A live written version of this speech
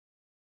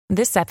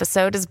This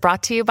episode is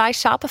brought to you by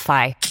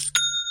Shopify.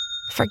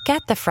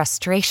 Forget the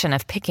frustration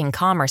of picking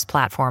commerce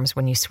platforms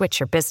when you switch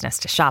your business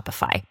to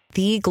Shopify,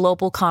 the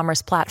global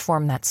commerce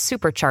platform that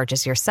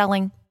supercharges your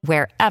selling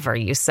wherever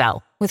you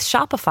sell. With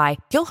Shopify,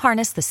 you'll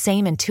harness the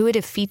same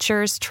intuitive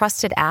features,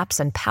 trusted apps,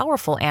 and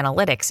powerful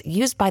analytics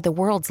used by the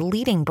world's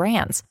leading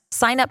brands.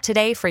 Sign up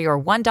today for your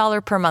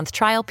 $1 per month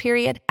trial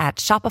period at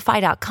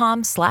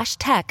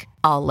shopify.com/tech,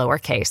 all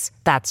lowercase.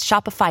 That's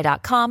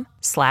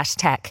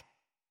shopify.com/tech.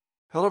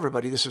 Hello,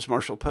 everybody. This is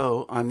Marshall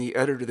Poe. I'm the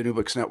editor of the New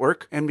Books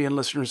Network. NBN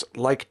listeners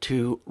like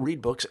to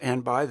read books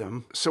and buy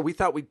them. So we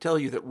thought we'd tell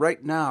you that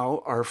right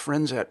now, our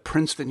friends at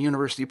Princeton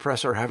University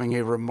Press are having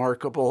a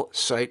remarkable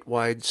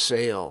site-wide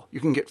sale. You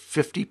can get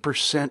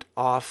 50%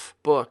 off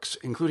books,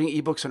 including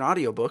ebooks and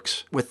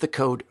audiobooks, with the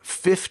code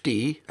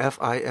 50,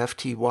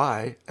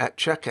 F-I-F-T-Y, at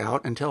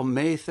checkout until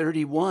May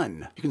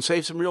 31. You can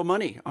save some real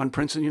money on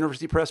Princeton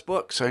University Press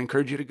books. I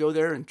encourage you to go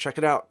there and check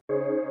it out.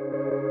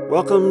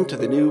 Welcome to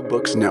the New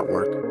Books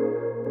Network.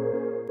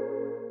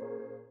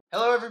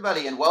 Hello,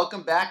 everybody, and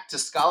welcome back to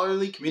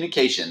Scholarly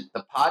Communication,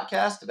 the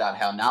podcast about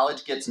how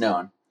knowledge gets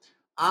known.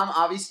 I'm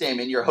Avi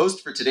Stamen, your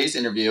host for today's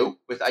interview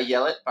with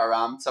Ayelet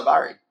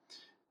Baram-Tzabari,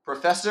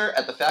 professor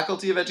at the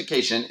Faculty of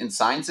Education in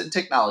Science and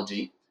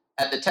Technology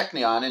at the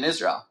Technion in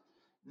Israel.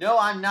 No,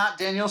 I'm not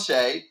Daniel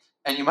Shea,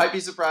 and you might be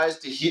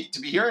surprised to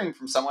be hearing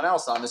from someone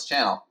else on this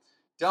channel.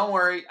 Don't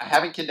worry, I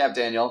haven't kidnapped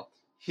Daniel.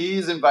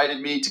 He's invited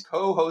me to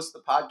co-host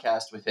the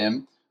podcast with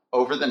him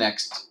over the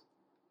next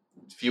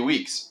few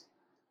weeks.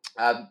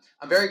 I'm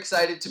very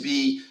excited to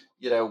be,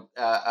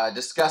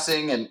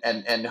 discussing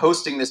and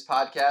hosting this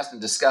podcast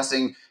and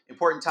discussing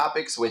important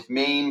topics with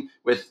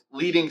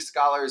leading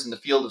scholars in the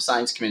field of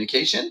science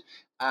communication.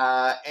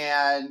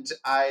 And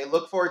I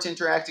look forward to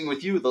interacting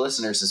with you, the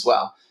listeners, as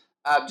well.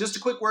 Just a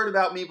quick word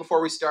about me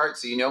before we start,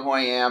 so you know who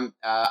I am.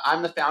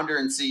 I'm the founder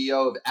and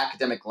CEO of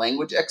Academic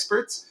Language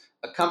Experts,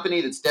 a company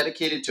that's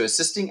dedicated to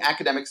assisting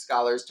academic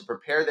scholars to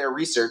prepare their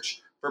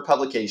research for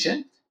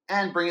publication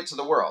and bring it to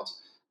the world.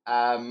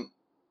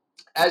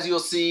 As you'll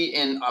see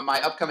in my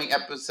upcoming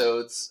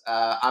episodes,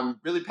 I'm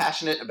really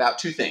passionate about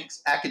two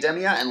things: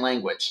 academia and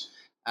language.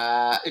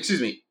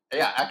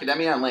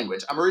 Academia and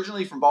language. I'm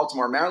originally from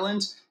Baltimore,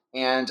 Maryland,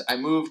 and I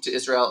moved to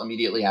Israel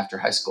immediately after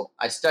high school.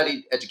 I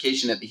studied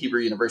education at the Hebrew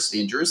University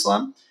in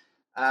Jerusalem.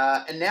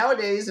 And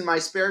nowadays, in my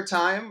spare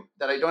time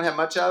that I don't have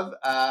much of,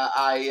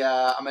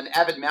 I'm an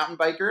avid mountain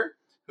biker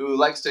who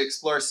likes to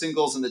explore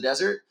singles in the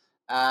desert.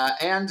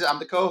 And I'm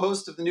the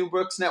co-host of the New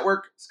Books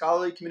Network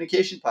Scholarly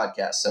Communication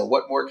Podcast. So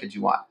what more could you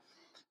want?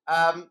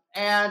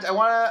 And I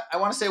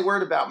want to say a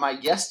word about my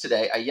guest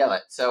today,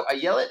 Ayelet. So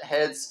Ayelet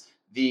heads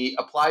the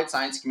Applied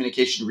Science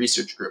Communication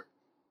Research Group.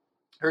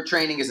 Her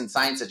training is in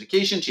science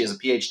education. She has a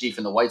PhD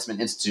from the Weizmann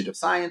Institute of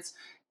Science.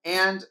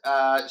 And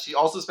she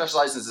also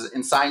specializes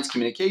in science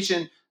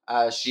communication.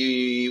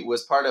 She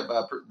was part of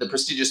the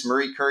prestigious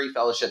Marie Curie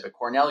Fellowship at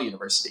Cornell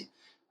University.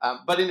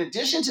 But in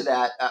addition to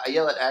that,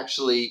 Ayelet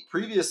actually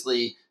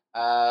previously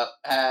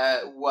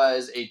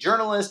was a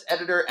journalist,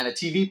 editor, and a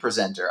TV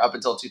presenter up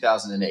until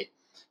 2008.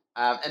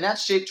 And that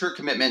shaped her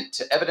commitment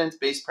to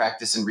evidence-based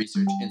practice and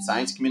research in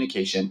science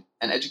communication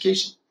and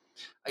education.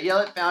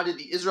 Ayelet founded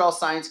the Israel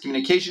Science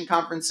Communication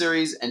Conference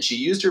Series, and she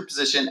used her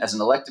position as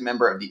an elected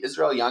member of the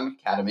Israel Young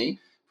Academy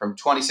from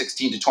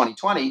 2016 to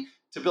 2020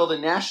 to build a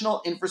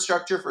national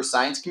infrastructure for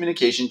science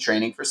communication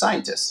training for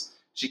scientists.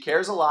 She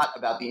cares a lot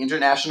about the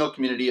international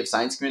community of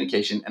science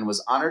communication and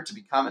was honored to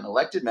become an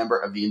elected member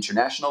of the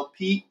International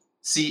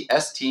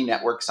PCST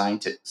Network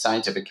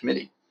Scientific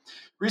Committee.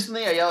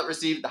 Recently, Ayelet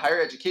received the Higher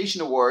Education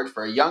Award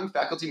for a young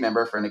faculty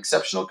member for an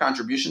exceptional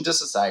contribution to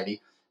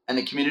society and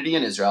the community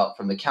in Israel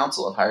from the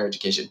Council of Higher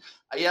Education.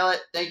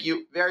 Ayelet, thank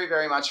you very,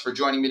 very much for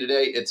joining me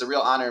today. It's a real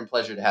honor and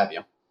pleasure to have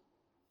you.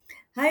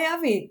 Hi,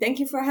 Avi. Thank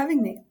you for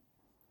having me.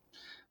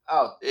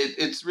 Oh,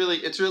 it's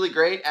really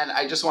great, and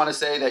I just want to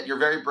say that you're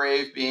very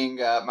brave, being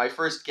my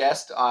first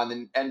guest on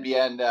an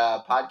NBN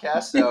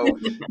podcast. So,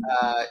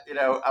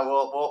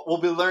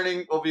 we'll be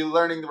learning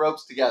the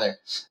ropes together.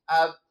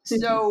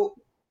 So,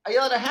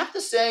 Ayelet, I have to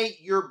say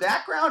your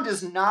background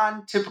is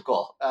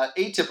non-typical,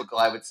 atypical,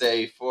 I would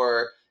say,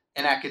 for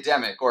an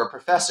academic or a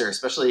professor,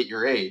 especially at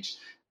your age.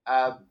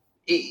 So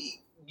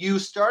maybe you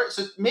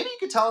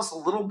could tell us a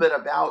little bit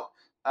about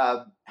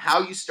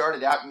how you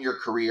started out in your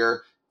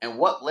career and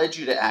what led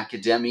you to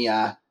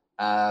academia,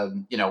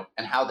 and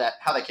how that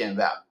came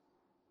about.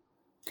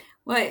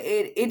 Well,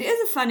 it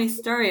is a funny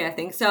story, I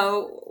think.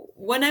 So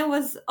when I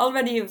was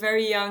already at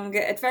very young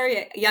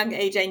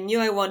age, I knew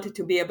I wanted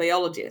to be a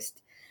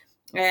biologist.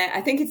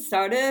 I think it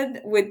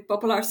started with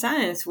popular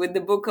science, with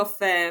the book of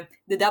The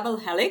Double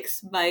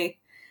Helix by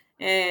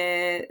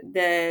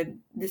the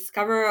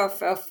discoverer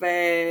of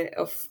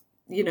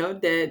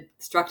the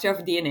structure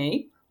of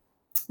DNA,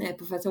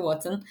 Professor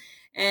Watson.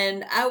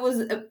 And I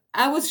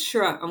was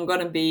sure I'm going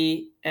to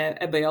be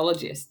a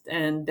biologist.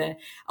 And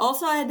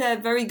also I had a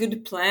very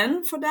good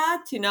plan for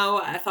that.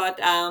 I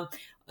thought on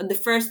the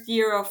first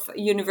year of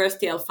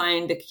university, I'll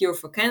find a cure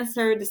for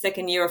cancer. The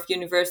second year of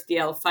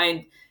university, I'll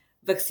find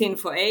vaccine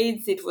for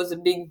AIDS. It was a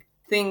big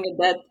thing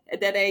at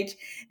that age.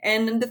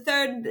 And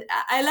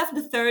I left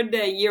the third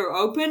year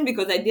open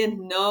because I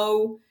didn't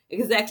know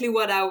exactly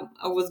what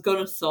I was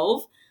going to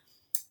solve.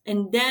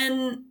 And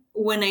then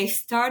when I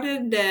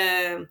started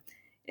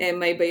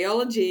my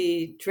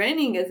biology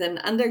training as an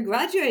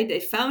undergraduate, I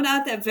found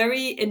out a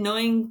very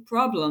annoying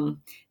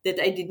problem that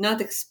I did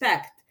not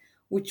expect,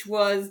 which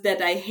was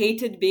that I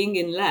hated being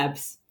in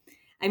labs.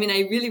 I mean,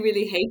 I really,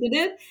 really hated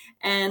it.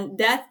 And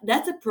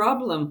that's a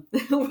problem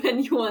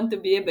when you want to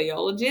be a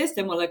biologist,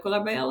 a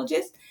molecular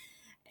biologist.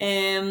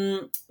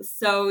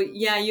 So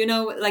yeah,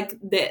 like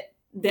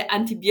the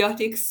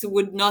antibiotics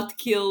would not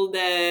kill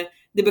the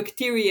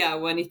bacteria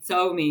when it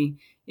saw me.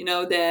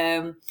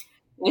 The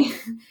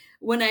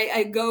when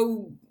I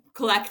go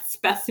collect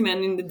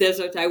specimen in the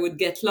desert, I would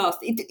get lost.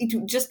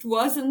 It just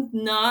wasn't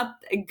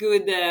not a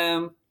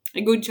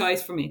good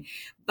choice for me.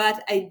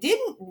 But I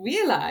didn't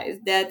realize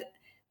that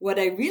what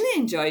I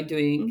really enjoy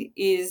doing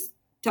is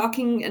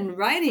talking and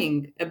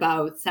writing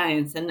about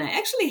science, and I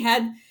actually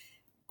had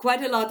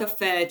quite a lot of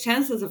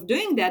chances of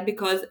doing that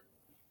because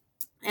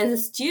as a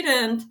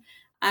student,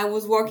 I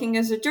was working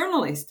as a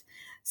journalist.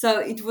 So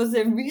it was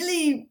a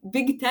really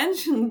big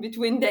tension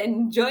between the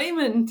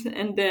enjoyment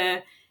and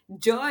the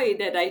joy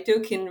that I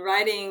took in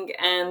writing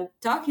and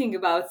talking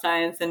about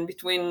science and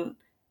between,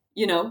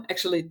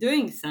 actually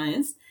doing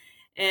science.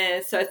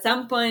 So at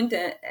some point,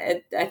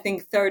 at I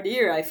think third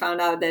year, I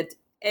found out that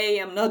A,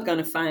 I'm not going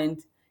to find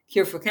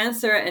cure for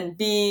cancer, and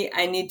B,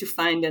 I need to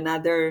find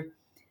another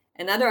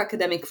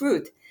academic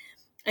route.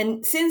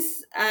 And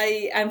since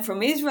I'm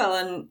from Israel,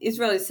 and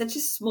Israel is such a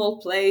small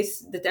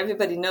place that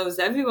everybody knows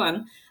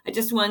everyone, I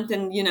just went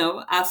and,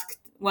 asked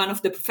one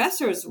of the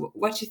professors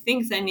what she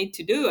thinks I need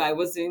to do. I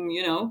was in,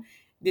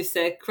 this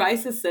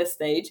crisis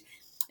stage.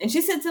 And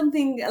she said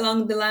something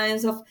along the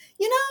lines of,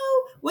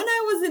 when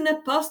I was in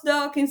a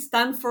postdoc in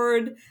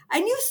Stanford,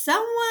 I knew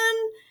someone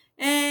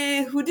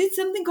who did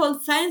something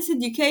called science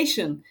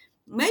education.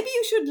 Maybe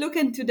you should look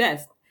into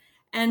that.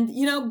 And,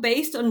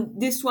 based on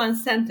this one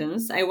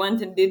sentence, I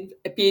went and did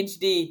a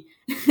PhD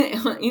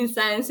in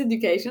science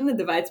education at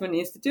the Weizmann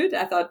Institute.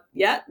 I thought,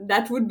 yeah,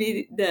 that would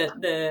be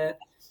the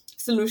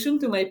solution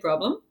to my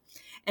problem.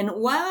 And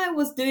while I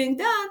was doing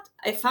that,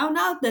 I found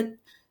out that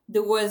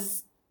there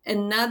was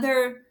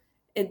another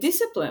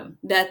discipline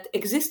that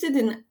existed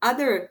in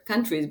other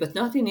countries, but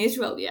not in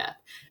Israel yet,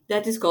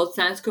 that is called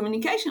science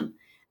communication.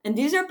 And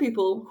these are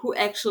people who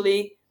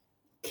actually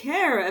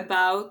care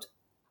about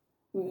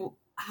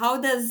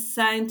how does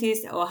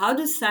scientists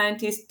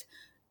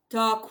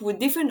talk with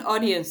different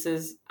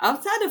audiences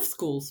outside of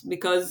schools,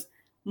 because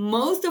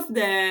most of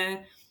the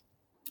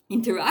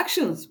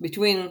interactions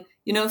between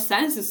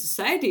science and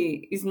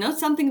society is not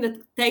something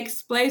that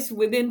takes place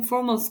within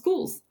formal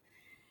schools.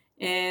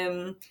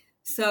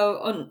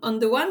 So on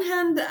the one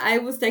hand, I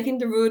was taking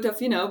the route of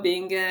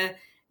being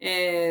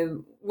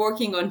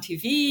working on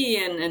TV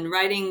and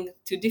writing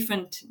to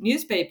different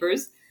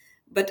newspapers,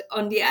 but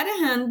on the other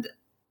hand,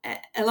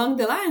 along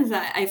the lines,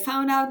 I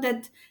found out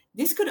that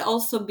this could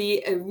also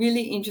be a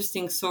really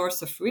interesting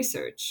source of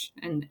research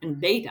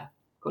and data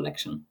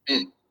collection.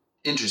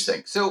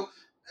 Interesting. So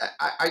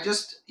I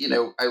just,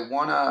 I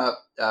want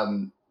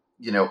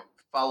to,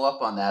 follow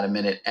up on that a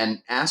minute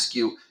and ask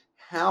you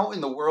how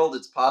in the world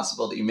it's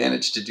possible that you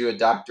managed to do a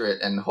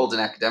doctorate and hold an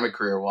academic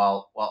career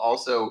while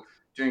also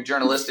doing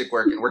journalistic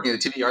work and working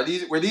at the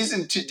TV. Were these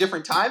in two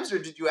different times, or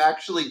did you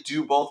actually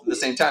do both at the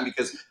same time?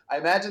 Because I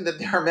imagine that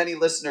there are many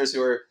listeners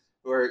who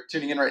are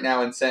tuning in right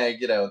now and saying,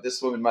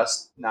 this woman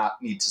must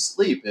not need to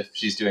sleep if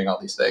she's doing all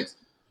these things.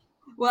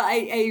 Well,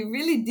 I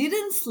really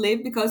didn't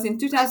sleep because in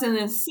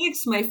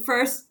 2006, my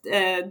first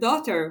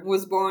daughter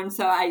was born.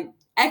 So I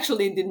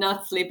actually did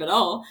not sleep at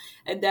all.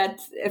 And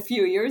that's a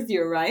few years,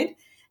 you're right.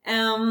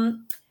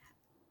 I'm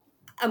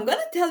going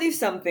to tell you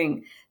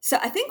something. So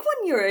I think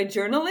when you're a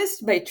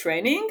journalist by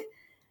training,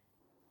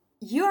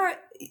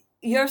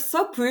 you're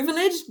so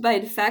privileged by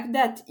the fact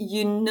that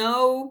you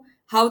know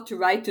how to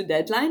write to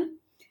deadline.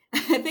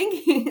 I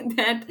think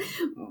that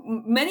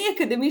many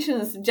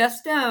academicians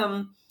just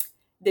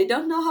they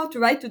don't know how to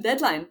write to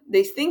deadline.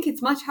 They think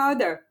it's much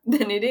harder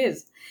than it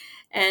is.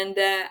 And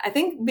I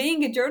think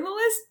being a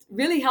journalist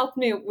really helped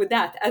me with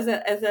that. As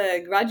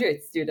a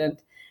graduate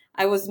student,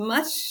 I was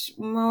much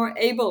more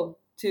able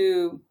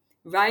to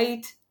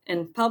write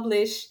and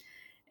publish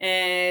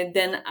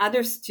than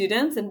other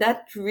students. And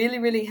that really,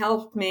 really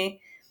helped me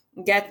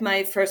get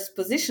my first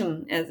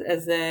position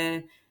as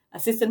an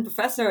assistant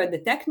professor at the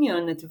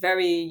Technion at a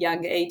very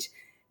young age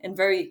and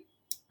very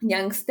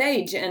young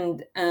stage.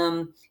 And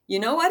you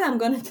know what I'm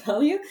going to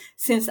tell you?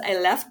 Since I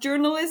left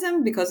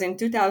journalism, because in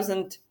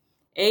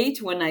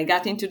 2008, when I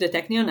got into the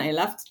Technion, I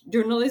left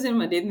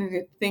journalism. I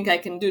didn't think I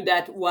can do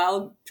that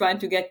while trying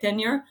to get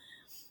tenure.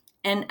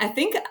 And I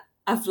think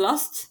I've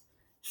lost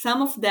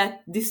some of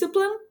that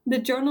discipline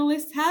that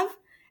journalists have,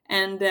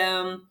 and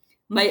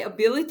my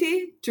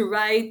ability to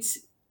write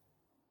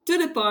to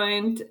the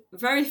point,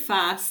 very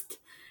fast,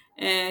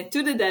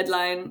 to the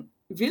deadline,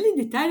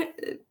 really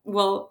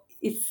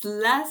it's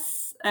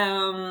less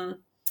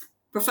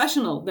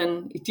professional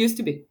than it used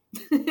to be.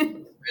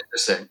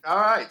 Interesting. All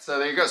right. So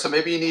there you go. So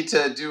maybe you need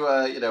to do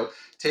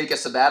take a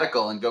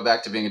sabbatical and go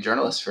back to being a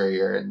journalist for a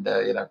year and,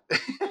 and I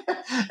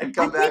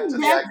come back to think the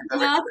that's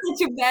academic. not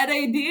such a bad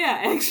idea,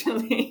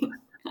 actually.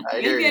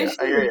 I hear Maybe I you.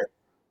 I hear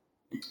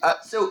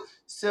should.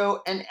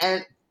 you.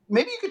 And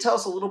maybe you could tell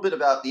us a little bit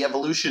about the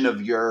evolution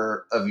of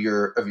your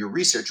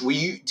research.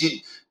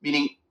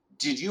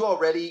 Did you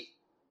already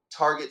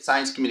target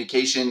science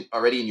communication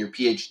already in your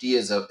PhD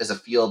as a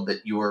field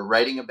that you were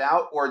writing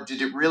about, or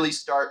did it really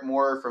start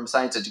more from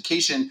science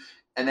education,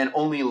 and then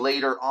only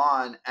later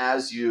on,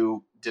 as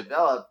you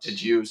developed,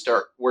 did you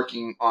start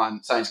working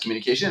on science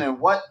communication? And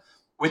what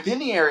within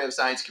the area of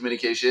science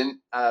communication,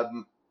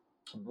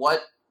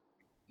 what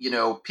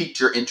piqued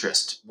your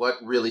interest? What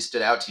really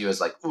stood out to you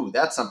as like, ooh,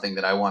 that's something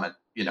that I want to,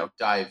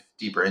 dive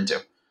deeper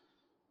into?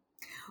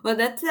 Well,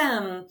 that's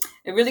a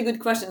really good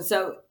question.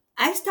 So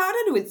I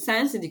started with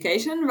science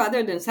education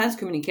rather than science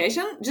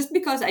communication just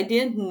because I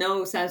didn't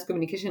know science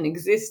communication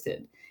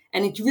existed.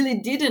 And it really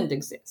didn't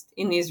exist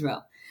in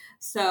Israel.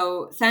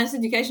 So science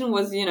education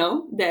was,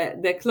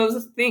 the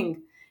closest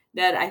thing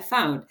that I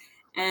found.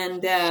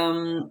 And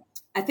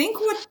I think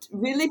what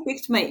really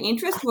piqued my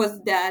interest was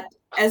that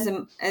as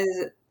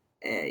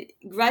a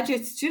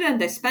graduate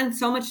student, I spent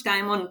so much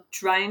time on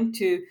trying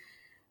to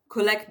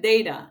collect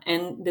data,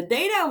 and the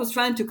data I was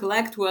trying to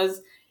collect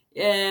was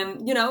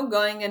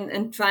going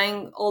and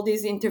trying all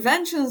these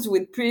interventions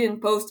with pre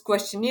and post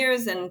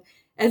questionnaires. And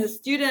as a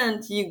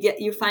student,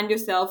 you find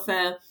yourself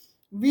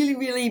really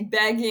really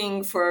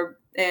begging for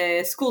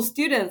school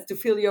students to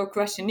fill your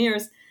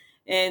questionnaires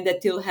and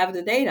that you'll have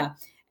the data.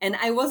 And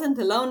I wasn't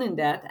alone in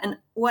that. And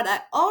what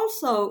I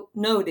also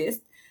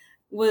noticed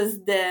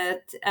was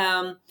that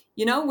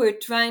we're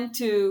trying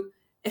to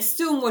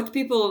assume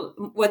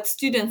what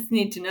students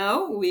need to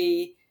know.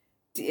 We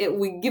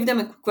give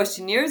them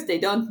questionnaires, they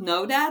don't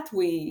know that.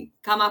 We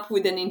come up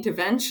with an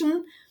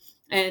intervention,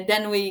 and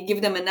then we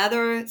give them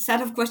another set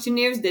of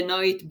questionnaires, they know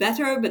it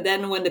better, but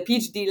then when the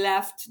PhD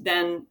left,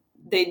 then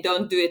they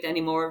don't do it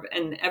anymore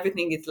and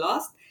everything is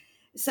lost.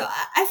 So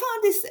I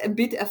found this a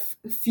bit of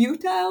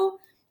futile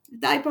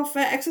type of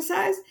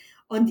exercise.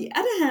 On the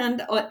other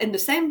hand, at the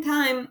same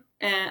time,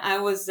 I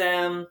was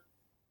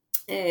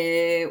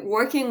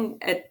working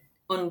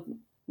on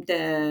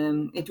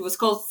it was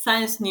called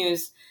Science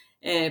News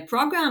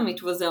program.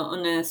 It was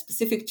on a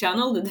specific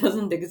channel that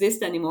doesn't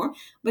exist anymore,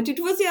 but it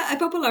was a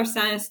popular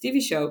science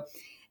TV show.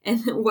 And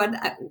what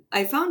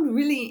I found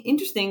really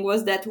interesting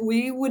was that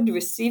we would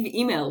receive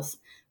emails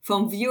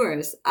from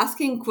viewers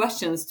asking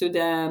questions to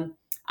the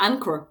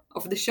anchor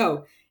of the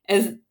show,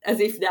 as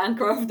if the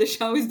anchor of the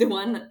show is the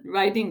one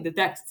writing the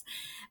texts.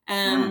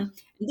 Mm.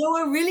 They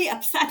were really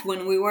upset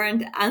when we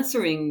weren't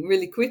answering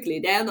really quickly.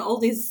 They had all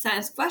these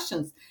science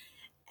questions.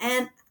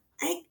 And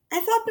I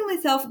thought to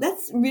myself,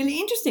 that's really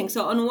interesting.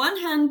 So on one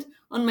hand,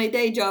 on my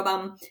day job,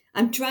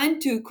 I'm trying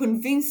to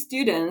convince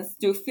students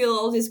to fill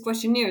all these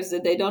questionnaires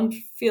that they don't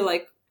feel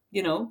like,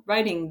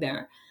 writing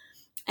there.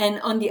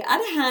 And on the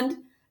other hand,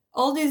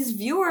 all these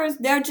viewers,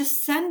 they're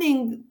just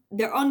sending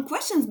their own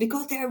questions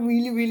because they're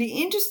really, really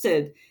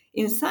interested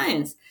in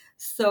science.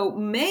 So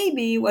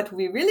maybe what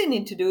we really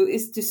need to do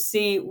is to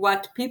see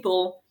what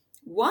people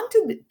want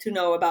to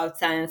know about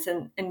science,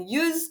 and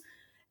use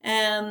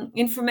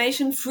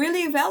information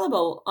freely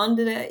available on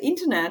the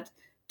internet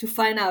to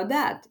find out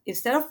that,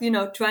 instead of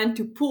trying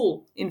to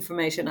pull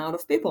information out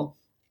of people.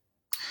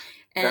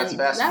 That's And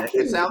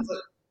fascinating. luckily,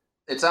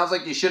 It sounds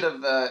like you should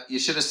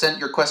have sent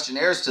your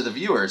questionnaires to the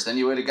viewers. Then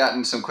you would have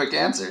gotten some quick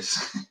answers.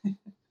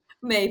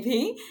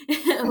 maybe,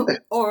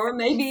 or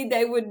maybe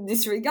they would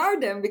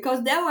disregard them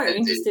because they were Indeed.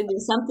 interested in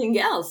something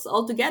else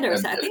altogether.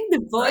 So I think the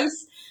Right.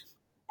 voice,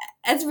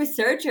 as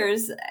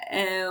researchers,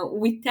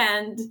 we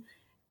tend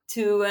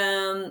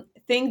to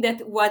think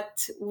that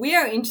what we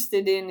are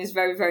interested in is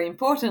very, very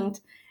important,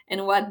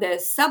 and what the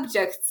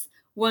subjects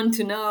want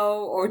to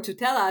know or to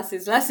tell us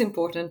is less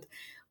important.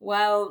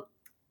 While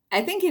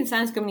I think in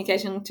science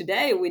communication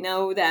today, we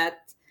know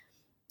that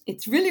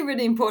it's really,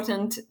 really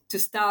important to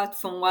start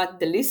from what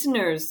the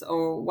listeners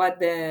or what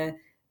the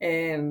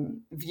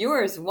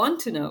viewers want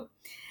to know.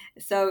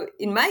 So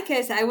in my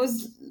case, I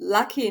was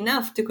lucky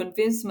enough to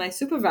convince my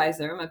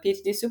supervisor, my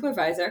PhD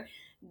supervisor,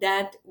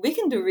 that we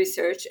can do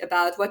research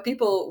about what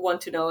people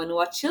want to know and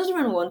what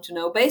children want to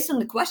know based on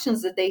the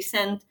questions that they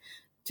send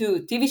to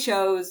TV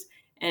shows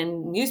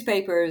and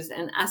newspapers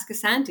and Ask a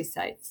Scientist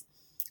sites.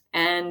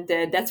 And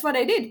that's what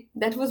I did.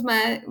 That was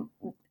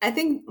I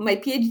think my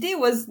PhD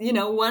was,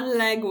 one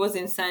leg was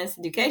in science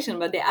education,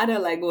 but the other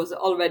leg was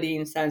already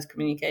in science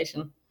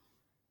communication.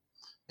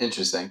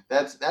 Interesting.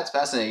 That's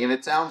fascinating, and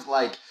it sounds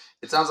like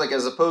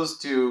as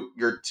opposed to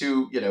your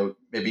two,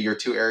 maybe your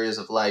two areas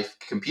of life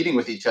competing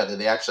with each other,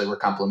 they actually were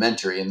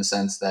complementary in the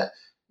sense that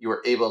you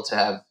were able to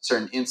have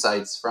certain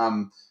insights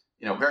from,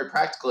 very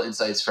practical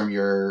insights from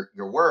your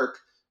work,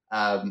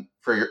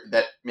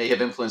 that may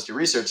have influenced your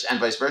research, and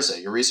vice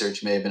versa. Your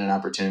research may have been an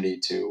opportunity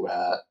to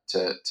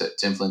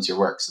influence your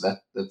work. So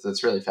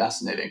that's really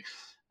fascinating.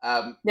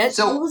 That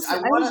So I I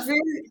want was to.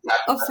 really,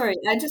 oh, sorry.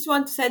 I just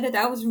want to say that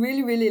I was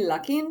really, really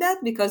lucky in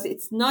that, because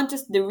it's not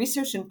just the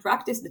research and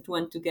practice that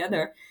went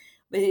together,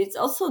 but it's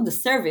also the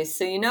service.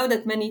 So,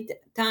 that many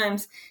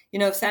times,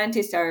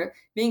 scientists are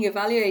being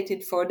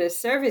evaluated for the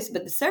service,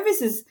 but the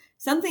service is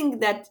something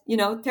that,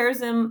 tears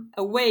them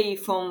away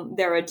from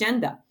their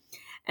agenda.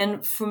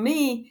 And for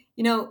me,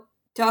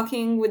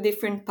 talking with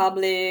different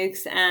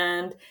publics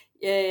and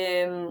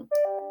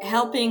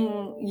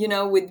helping,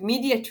 with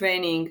media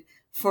training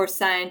for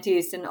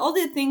scientists and all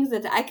the things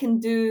that I can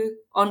do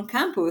on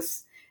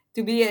campus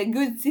to be a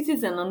good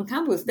citizen on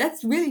campus,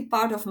 that's really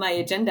part of my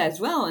agenda as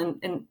well.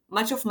 And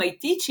much of my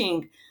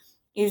teaching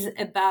is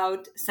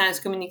about science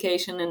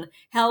communication and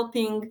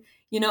helping,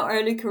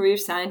 early career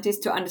scientists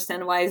to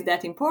understand why is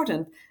that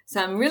important.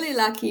 So I'm really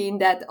lucky in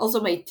that also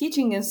my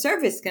teaching and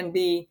service can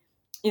be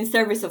in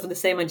service of the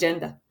same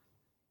agenda.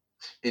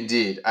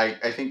 Indeed,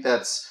 I think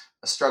that's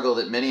a struggle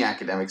that many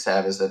academics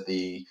have, is that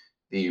the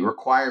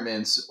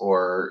requirements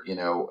or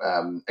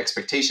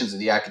expectations of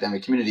the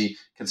academic community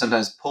can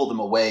sometimes pull them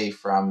away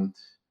from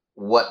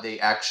what they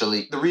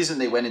actually, the reason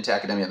they went into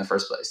academia in the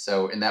first place.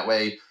 So in that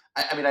way,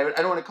 I mean, I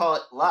don't want to call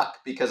it luck,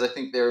 because I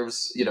think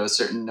there's a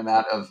certain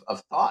amount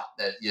of thought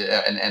that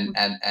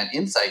and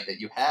insight that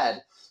you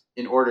had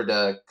in order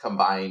to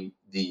combine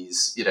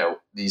these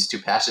two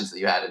passions that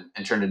you had,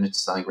 and turn it into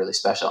something really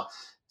special.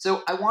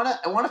 So I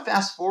want to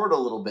fast forward a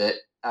little bit,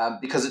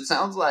 because it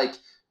sounds like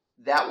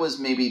that was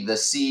maybe the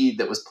seed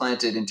that was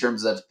planted in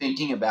terms of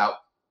thinking about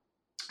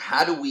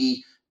how do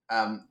we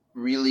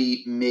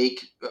really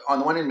make, on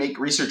the one hand, make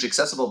research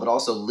accessible, but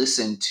also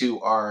listen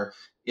to our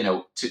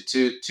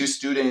to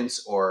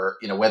students, or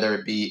whether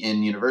it be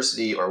in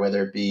university or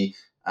whether it be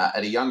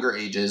at a younger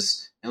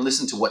ages, and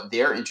listen to what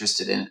they're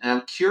interested in. And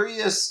I'm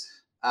curious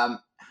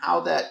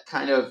how that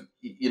kind of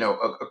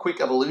a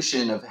quick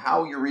evolution of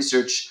how your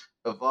research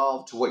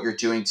evolved to what you're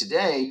doing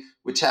today,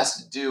 which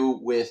has to do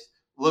with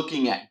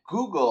looking at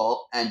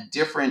Google and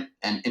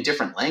in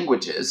different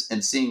languages,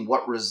 and seeing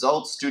what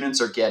results students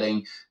are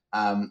getting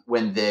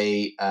when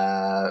they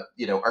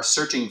are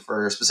searching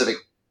for specific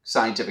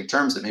scientific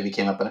terms that maybe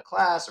came up in a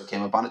class or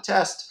came up on a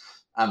test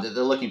that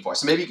they're looking for.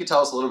 So maybe you could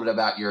tell us a little bit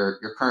about your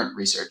current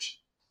research.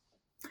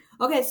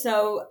 Okay,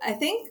 so I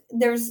think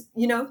there's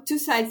two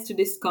sides to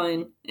this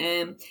coin.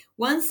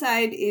 One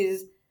side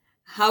is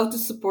how to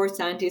support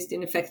scientists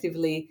in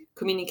effectively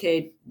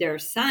communicate their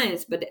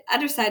science, but the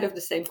other side of the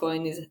same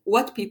coin is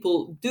what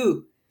people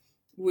do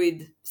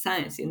with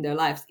science in their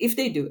lives, if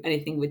they do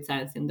anything with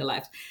science in their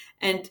lives.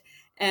 And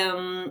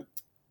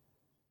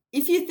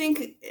if you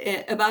think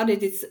about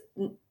it, it's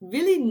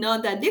really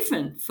not that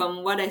different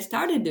from what I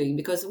started doing,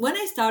 because when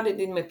I started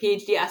in my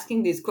PhD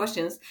asking these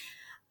questions,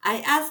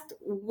 I asked,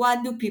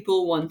 what do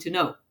people want to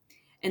know?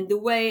 And the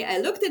way I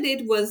looked at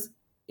it was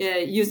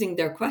using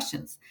their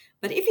questions.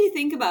 But if you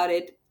think about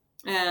it,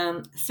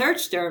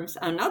 search terms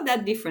are not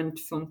that different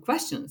from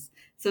questions.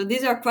 So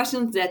these are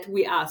questions that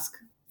we ask,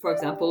 for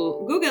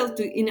example, Google,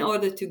 in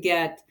order to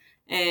get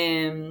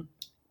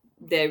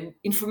the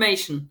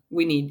information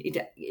we need.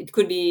 It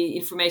could be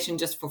information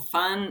just for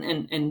fun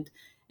and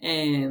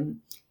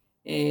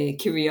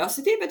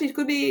curiosity, but it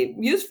could be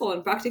useful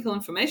and practical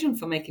information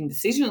for making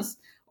decisions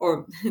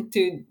or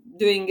to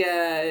doing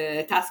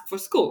a task for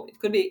school. It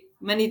could be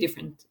many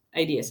different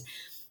ideas.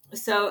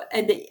 So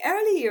at the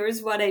early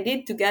years, what I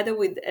did together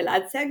with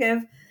Elad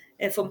Segev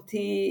from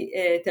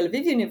Tel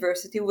Aviv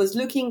University was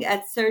looking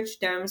at search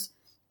terms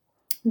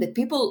that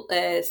people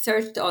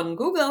searched on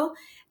Google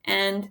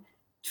and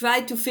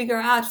try to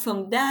figure out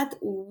from that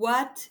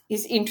what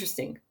is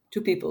interesting to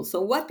people.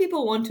 So what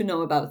people want to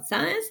know about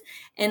science.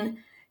 And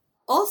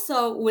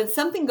also, when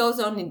something goes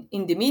on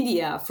in the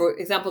media, for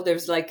example,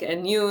 there's like a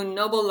new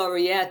Nobel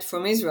laureate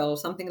from Israel or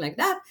something like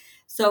that.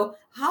 So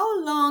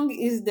how long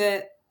is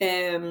the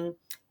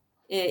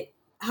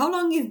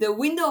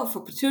window of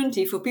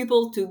opportunity for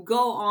people to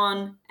go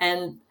on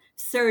and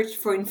search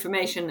for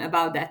information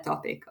about that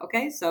topic?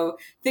 Okay, so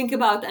think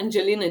about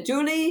Angelina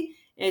Jolie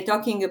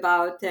talking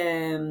about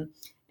the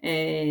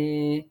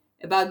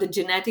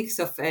genetics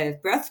of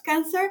breast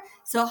cancer.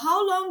 So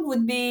how long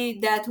would be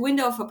that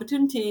window of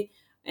opportunity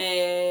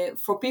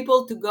for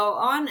people to go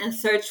on and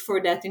search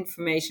for that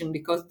information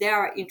because they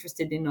are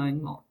interested in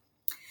knowing more?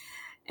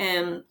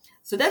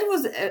 So that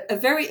was a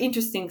very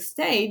interesting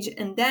stage.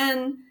 And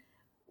then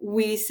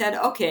we said,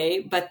 okay,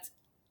 but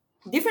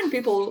different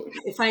people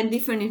find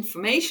different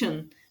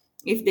information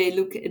if they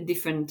look at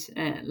different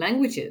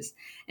languages.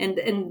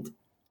 And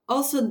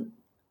also,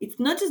 it's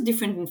not just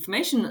different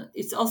information,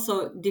 it's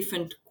also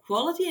different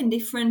quality and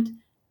different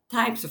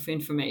types of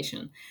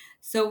information.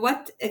 So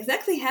what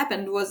exactly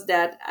happened was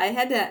that I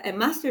had a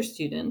master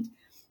student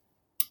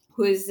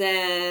who is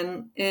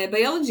a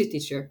biology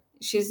teacher.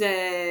 She's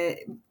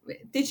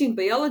teaching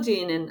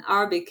biology in an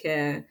Arabic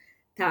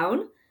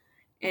town,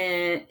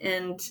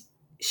 and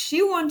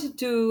she wanted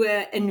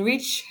to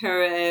enrich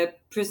her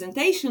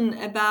presentation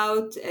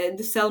about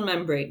the cell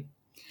membrane.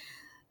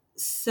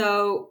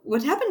 So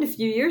what happened a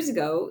few years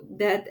ago,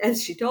 that,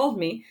 as she told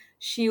me,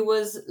 she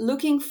was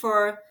looking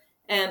for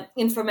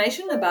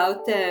information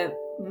about the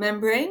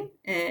membrane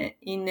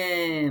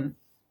in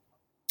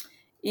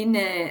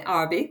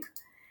Arabic,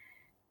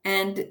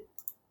 and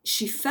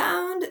she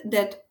found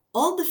that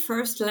all the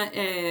first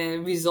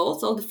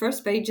results, all the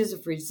first pages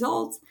of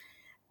results,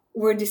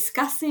 were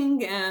discussing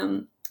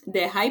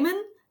the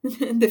hymen,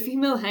 the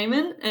female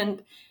hymen,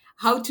 and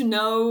how to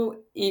know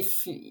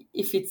if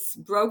it's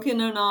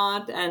broken or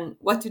not, and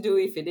what to do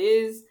if it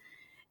is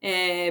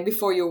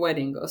before your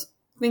wedding, or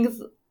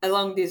things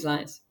along these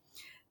lines.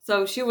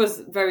 So she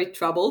was very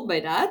troubled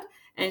by that,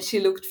 and she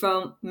looked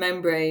from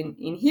membrane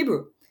in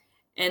Hebrew.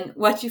 And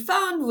what she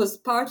found was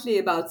partly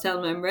about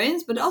cell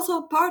membranes, but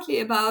also partly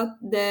about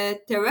the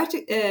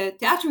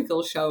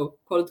theatrical show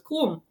called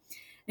Krum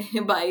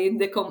by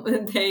the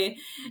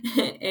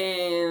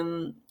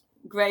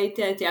great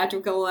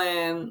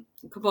theatrical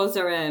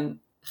composer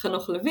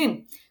Hanoch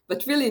Levin,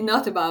 but really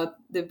not about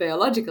the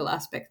biological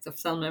aspects of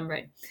cell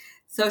membrane.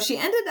 So she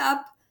ended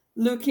up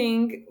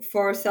looking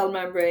for cell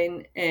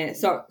membrane,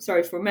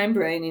 for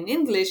membrane in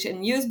English,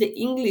 and used the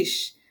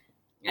English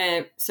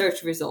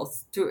search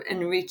results to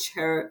enrich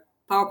her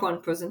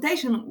PowerPoint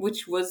presentation,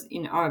 which was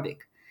in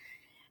Arabic.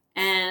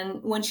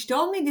 And when she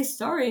told me this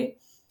story,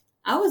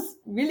 I was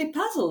really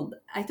puzzled.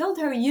 I told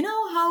her, you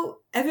know how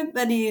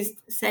everybody is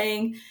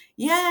saying,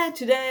 yeah,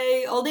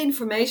 today all the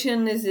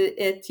information is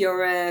at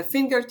your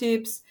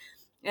fingertips.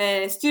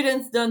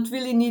 Students don't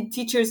really need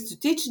teachers to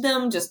teach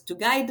them, just to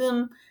guide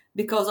them,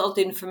 because all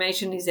the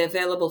information is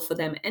available for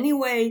them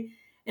anyway.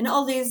 And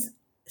all these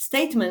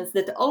statements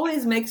that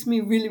always makes me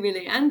really,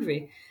 really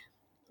angry.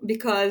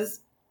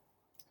 Because,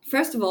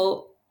 first of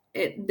all,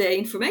 the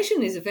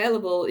information is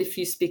available if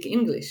you speak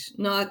English,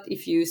 not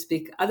if you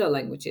speak other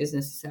languages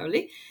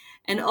necessarily.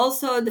 And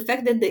also, the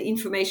fact that the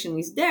information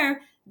is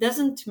there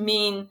doesn't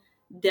mean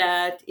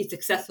that it's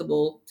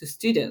accessible to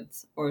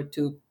students or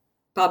to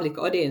public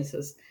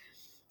audiences.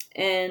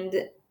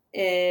 And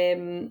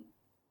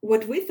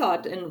what we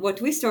thought and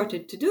what we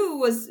started to do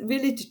was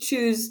really to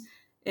choose,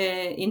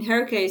 in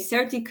her case,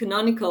 30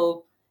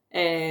 canonical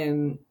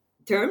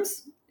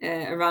terms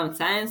around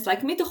science,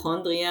 like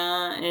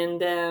mitochondria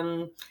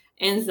and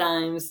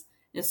enzymes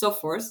and so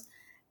forth,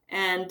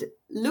 and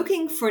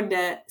looking for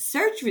the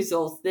search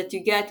results that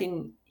you get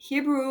in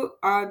Hebrew,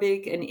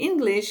 Arabic, and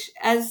English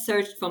as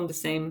searched from the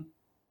same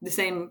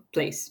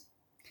place.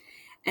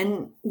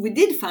 And we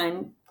did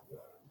find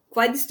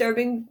quite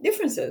disturbing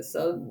differences.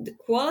 So the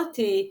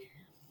quality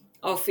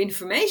of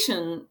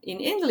information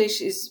in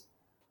English is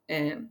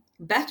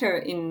better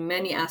in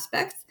many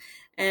aspects.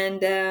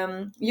 And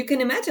you can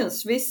imagine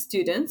Swiss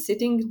students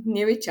sitting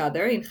near each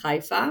other in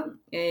Haifa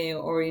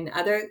or in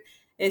other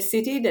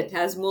city that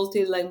has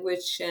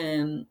multi-language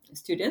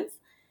students.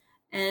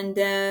 And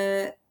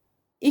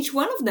each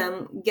one of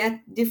them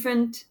get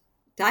different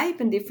type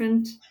and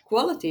different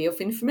quality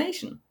of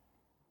information.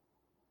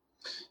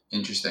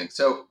 Interesting.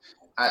 So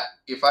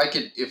if I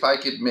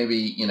could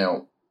maybe,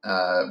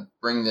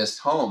 bring this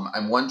home,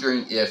 I'm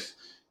wondering if,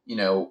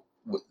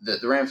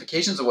 the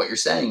ramifications of what you're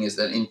saying is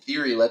that in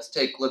theory, let's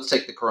take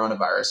the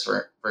coronavirus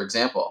for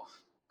example.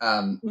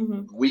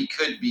 We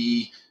could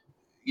be,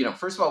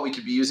 first of all, we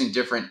could be using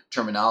different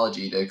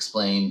terminology to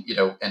explain,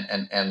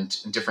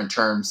 and different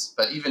terms,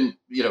 but even,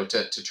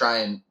 to try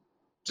and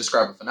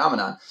describe a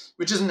phenomenon,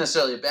 which isn't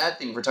necessarily a bad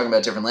thing if we're talking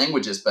about different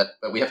languages, but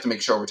we have to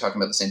make sure we're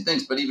talking about the same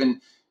things. But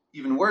even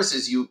worse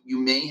is you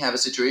may have a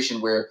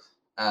situation where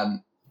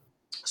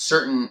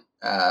certain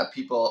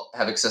people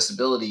have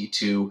accessibility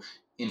to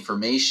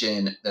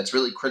information that's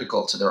really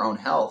critical to their own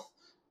health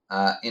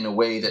in a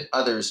way that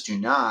others do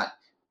not.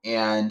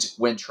 And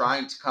when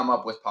trying to come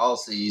up with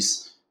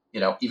policies,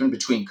 even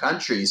between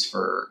countries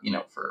for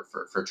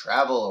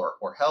travel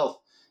or health,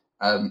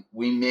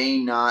 we may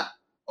not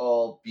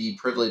all be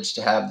privileged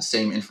to have the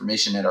same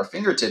information at our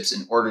fingertips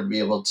in order to be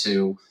able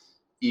to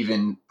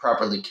even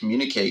properly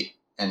communicate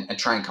and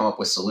try and come up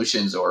with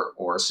solutions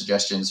or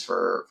suggestions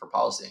for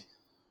policy.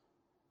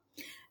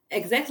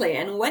 Exactly.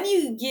 And when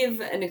you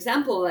give an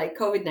example like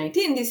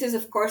COVID-19, this is,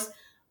 of course,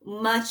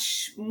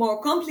 much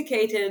more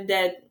complicated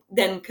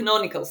than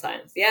canonical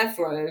science,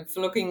 for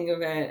looking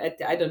at,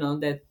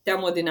 the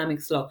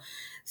thermodynamics law.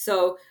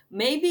 So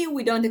maybe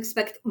we don't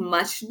expect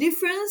much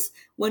difference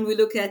when we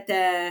look at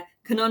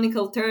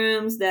canonical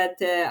terms that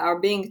are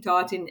being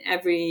taught in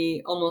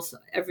almost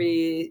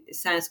every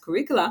science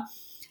curricula.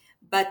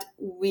 But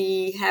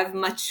we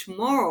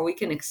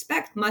can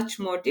expect much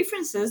more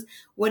differences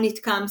when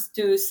it comes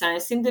to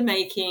science in the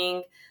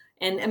making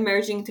and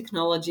emerging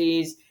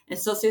technologies and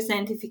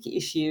socio-scientific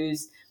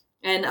issues,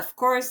 and of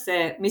course,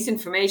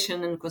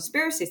 misinformation and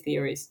conspiracy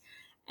theories.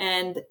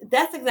 And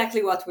that's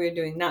exactly what we're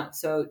doing now.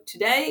 So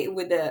today,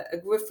 with a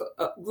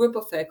group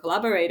of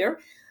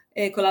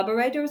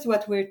collaborators,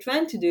 what we're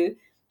trying to do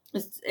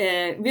is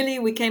really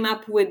we came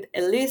up with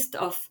a list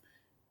of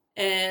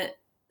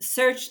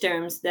search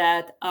terms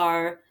that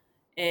are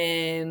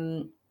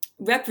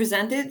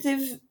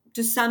representative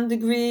to some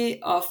degree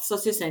of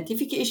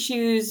socio-scientific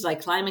issues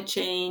like climate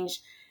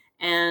change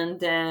and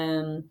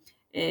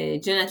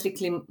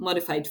genetically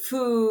modified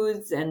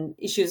foods and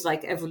issues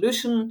like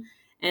evolution,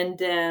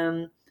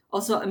 and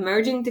also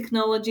emerging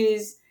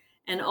technologies,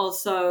 and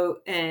also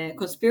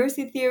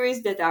conspiracy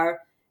theories that are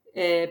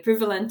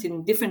prevalent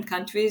in different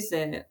countries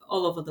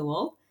all over the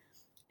world.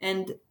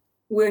 And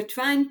we're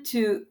trying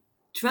to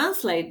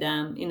translate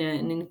them in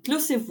an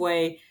inclusive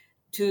way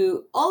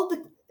to all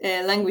the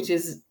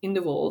languages in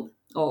the world,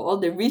 or all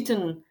the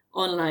written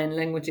online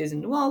languages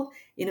in the world,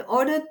 in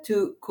order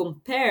to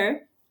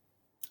compare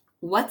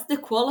what's the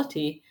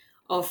quality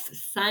of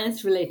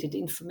science related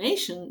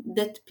information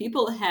that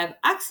people have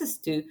access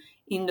to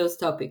in those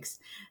topics.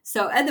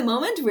 So at the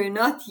moment, we're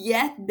not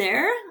yet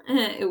there.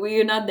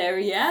 We're not there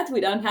yet.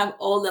 We don't have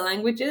all the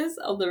languages,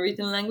 all the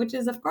written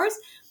languages, of course.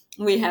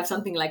 We have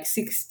something like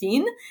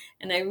 16.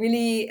 And I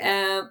really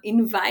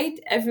invite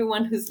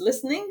everyone who's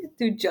listening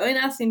to join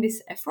us in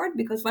this effort,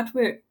 because what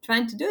we're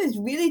trying to do is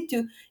really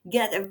to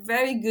get a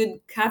very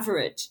good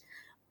coverage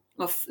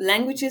of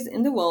languages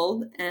in the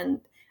world. And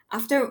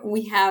after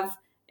we have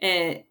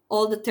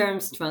all the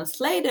terms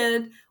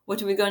translated,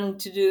 what we're going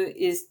to do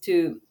is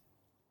to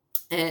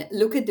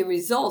look at the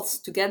results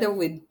together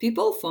with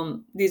people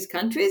from these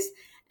countries,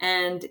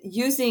 and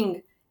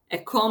using a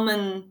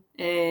common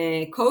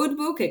code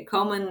book, a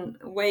common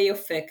way of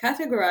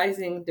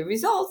categorizing the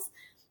results,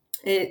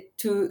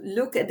 to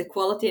look at the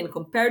quality and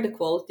compare the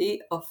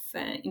quality of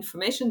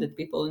information that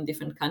people in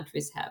different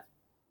countries have.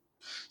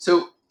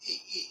 So,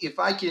 if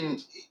I can,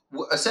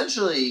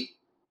 essentially,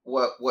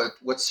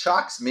 what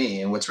shocks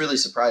me and what's really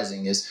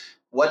surprising is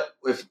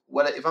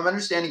if I'm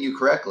understanding you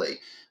correctly,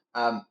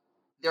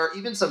 there are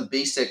even some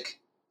basic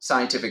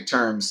scientific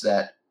terms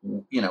that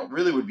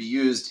really would be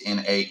used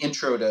in a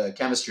intro to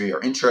chemistry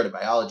or intro to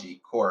biology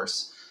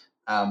course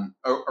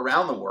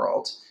around the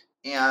world,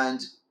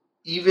 and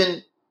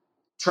even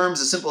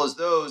terms as simple as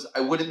those, I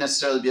wouldn't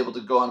necessarily be able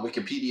to go on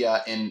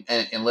Wikipedia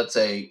and let's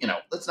say,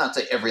 let's not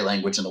say every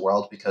language in the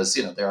world, because,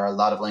 there are a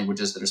lot of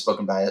languages that are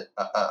spoken by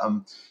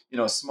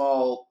a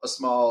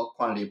small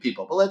quantity of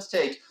people. But let's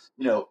take,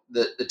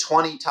 the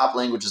 20 top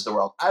languages of the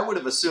world. I would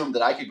have assumed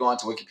that I could go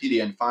onto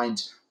Wikipedia and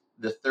find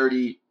the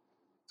 30,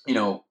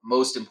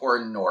 most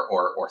important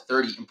or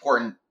 30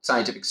 important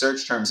scientific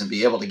search terms and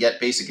be able to get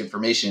basic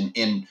information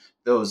in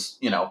those,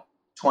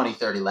 20,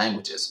 30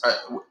 languages.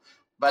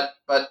 But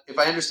if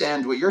I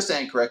understand what you're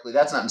saying correctly,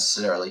 that's not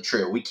necessarily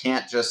true. We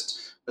can't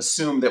just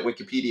assume that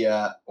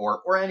Wikipedia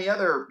or any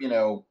other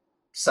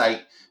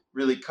site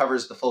really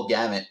covers the full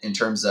gamut in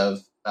terms of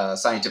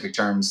scientific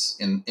terms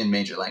in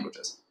major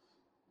languages.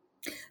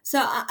 So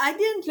I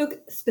didn't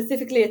look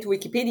specifically at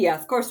Wikipedia.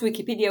 Of course,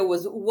 Wikipedia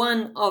was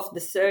one of the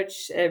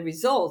search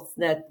results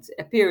that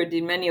appeared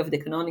in many of the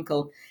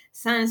canonical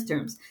science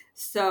terms.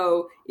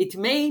 So it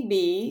may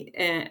be,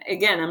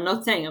 again, I'm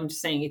not saying, I'm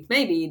just saying it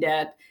may be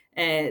that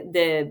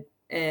the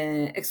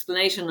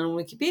explanation on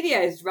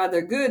Wikipedia is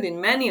rather good in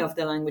many of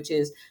the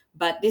languages,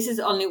 but this is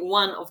only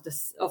one of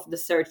the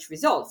search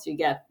results. You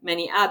get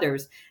many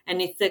others, and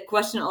it's a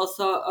question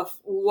also of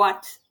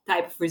what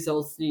type of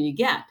results do you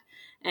get.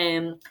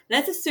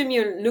 Let's assume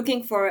you're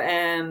looking for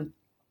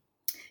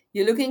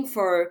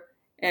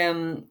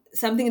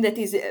something that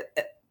is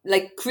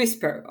like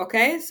CRISPR,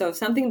 okay? So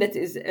something that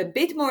is a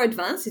bit more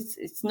advanced.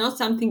 It's not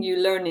something you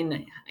learn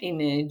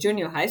in a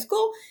junior high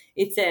school.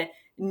 It's a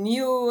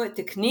new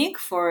technique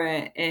for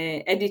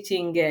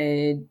editing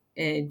a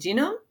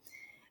genome,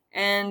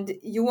 and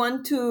you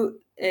want to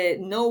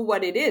know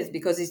what it is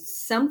because it's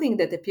something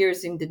that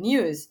appears in the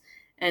news,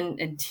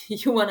 and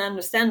you want to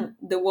understand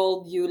the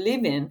world you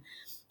live in.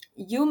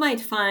 You might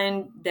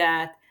find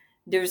that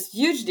there's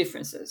huge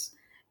differences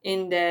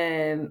in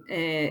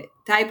the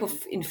type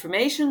of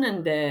information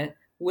and the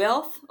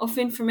wealth of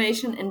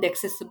information and the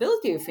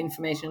accessibility of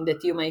information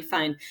that you may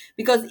find.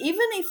 Because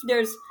even if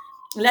there's,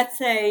 let's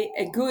say,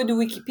 a good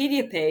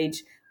Wikipedia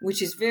page,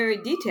 which is very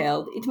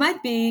detailed, it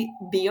might be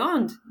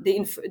beyond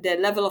the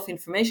level of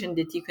information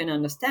that you can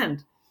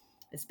understand,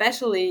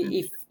 especially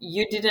if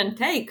you didn't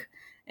take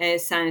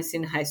science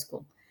in high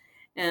school.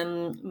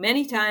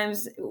 Many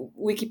times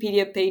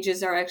Wikipedia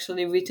pages are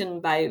actually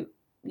written by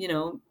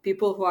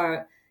people who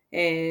are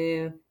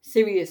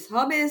serious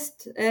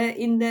hobbyists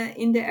in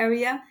the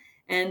area,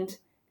 and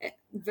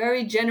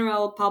very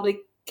general public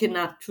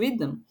cannot read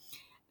them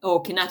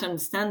or cannot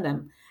understand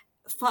them.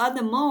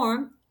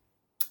 Furthermore,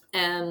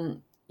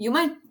 you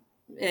might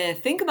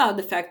think about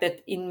the fact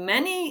that in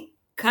many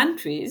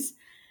countries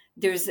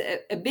there's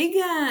a big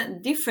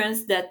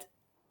difference that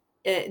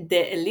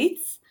the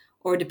elites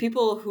or the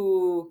people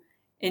who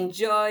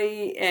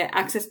enjoy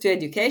access to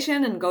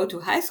education and go to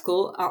high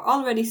school are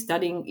already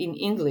studying in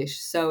English.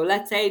 So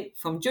let's say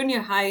from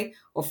junior high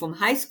or from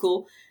high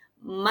school,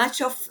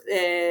 much of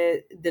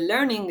the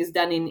learning is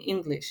done in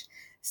English.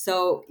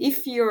 So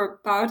if you're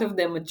part of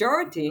the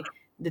majority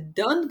that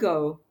don't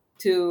go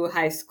to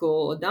high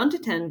school or don't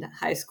attend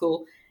high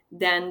school,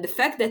 then the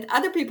fact that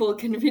other people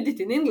can read it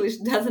in English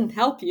doesn't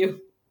help you.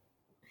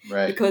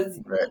 Right. Because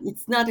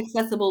it's not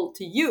accessible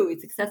to you,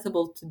 it's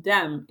accessible to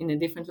them in a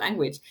different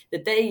language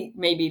that they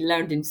maybe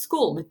learned in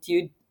school, but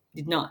you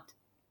did not.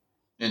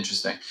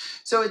 Interesting.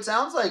 So it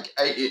sounds like,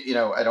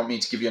 I don't mean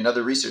to give you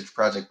another research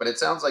project, but it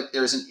sounds like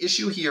there's an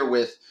issue here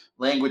with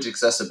language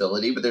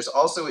accessibility, but there's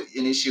also an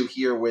issue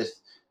here with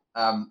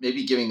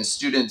maybe giving the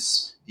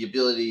students the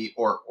ability,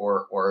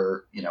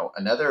 or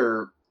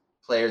another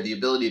player the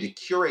ability to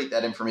curate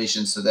that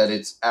information so that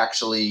it's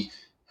actually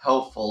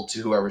helpful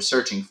to whoever's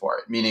searching for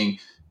it. Meaning,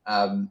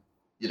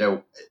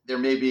 there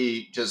may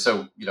be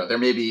there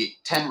may be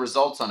 10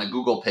 results on a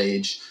Google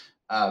page.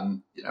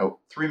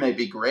 3 may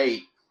be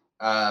great.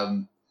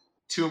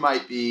 2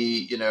 might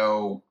be,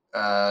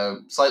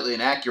 slightly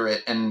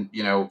inaccurate, and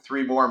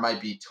 3 more might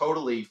be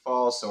totally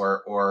false,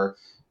 or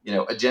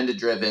agenda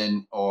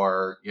driven,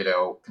 or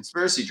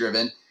conspiracy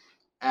driven,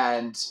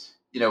 and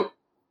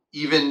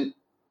even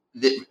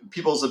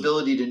people's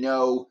ability to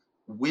know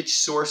which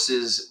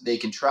sources they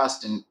can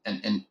trust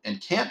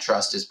and can't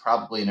trust is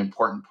probably an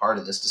important part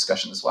of this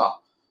discussion as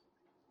well.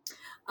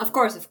 Of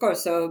course.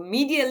 So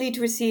media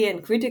literacy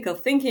and critical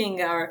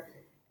thinking are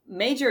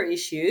major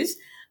issues.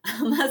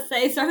 I must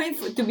say, sorry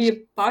to be a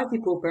party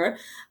pooper,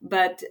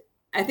 but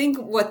I think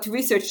what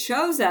research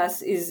shows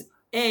us is,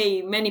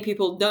 A, many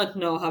people don't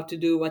know how to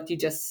do what you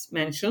just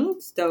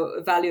mentioned, so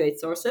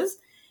evaluate sources.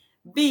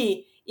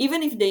 B,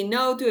 even if they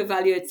know to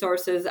evaluate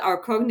sources, our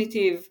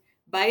cognitive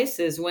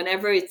biases,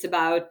 whenever it's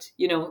about,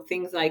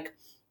 things like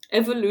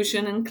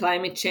evolution and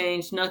climate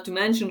change, not to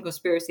mention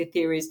conspiracy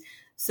theories.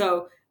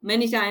 So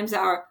many times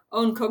our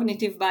own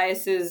cognitive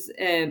biases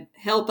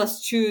help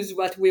us choose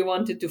what we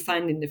wanted to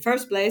find in the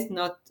first place,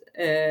 not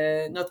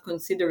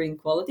considering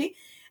quality.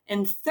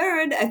 And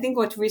third, I think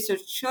what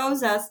research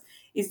shows us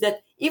is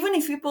that even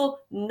if people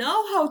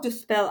know how to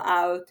spell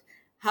out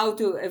how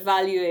to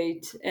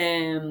evaluate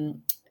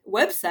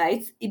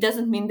websites, it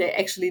doesn't mean they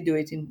actually do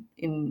it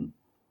in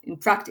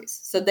practice.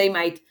 So they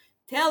might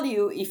tell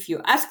you if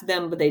you ask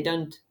them, but they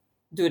don't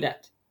do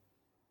that.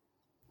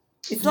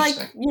 It's like,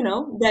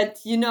 that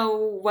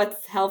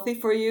what's healthy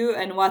for you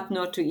and what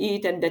not to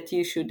eat, and that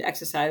you should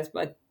exercise,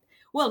 but,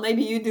 well,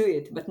 maybe you do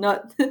it, but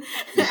not.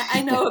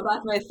 I know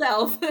about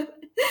myself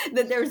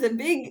that there's a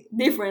big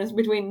difference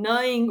between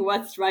knowing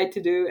what's right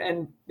to do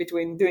and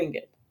between doing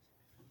it.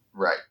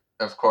 Right.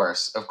 Of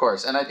course.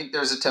 And I think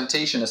there's a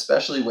temptation,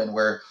 especially when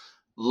we're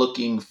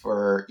looking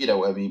for,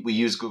 we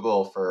use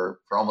Google for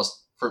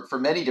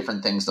many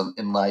different things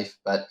in life,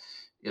 but,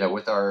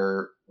 with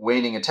our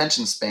waning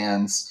attention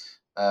spans,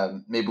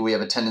 maybe we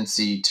have a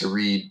tendency to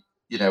read,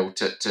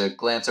 to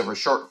glance over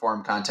short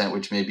form content,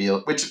 which may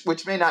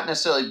not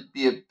necessarily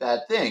be a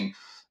bad thing.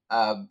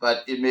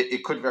 But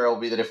it could very well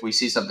be that if we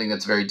see something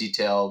that's very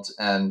detailed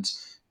and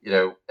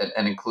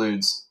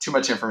includes too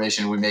much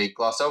information, we may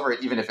gloss over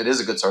it, even if it is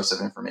a good source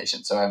of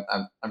information. So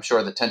I'm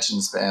sure the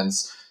attention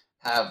spans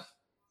have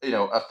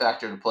a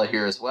factor to play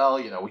here as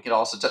well. We can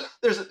also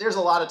there's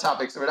a lot of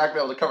topics, so we're not going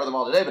to be able to cover them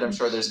all today. But I'm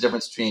sure there's a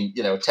difference between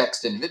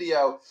text and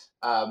video.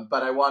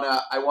 But I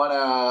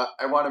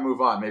wanna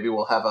move on. Maybe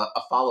we'll have a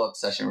follow-up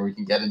session where we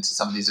can get into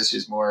some of these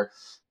issues more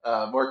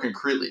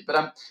concretely.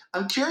 But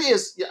I'm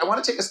curious. I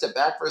want to take a step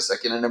back for a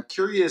second, and I'm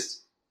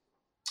curious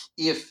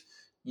if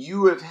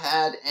you have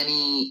had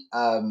any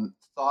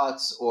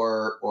thoughts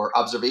or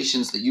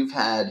observations that you've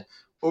had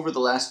over the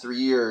last 3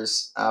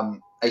 years.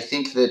 I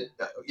think that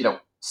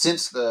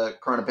since the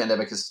corona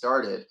pandemic has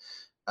started,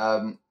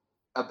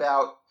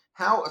 about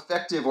how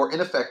effective or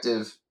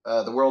ineffective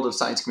the world of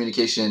science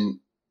communication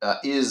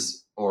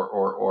is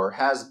or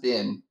has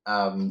been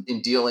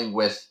in dealing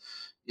with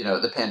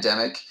the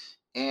pandemic,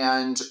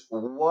 and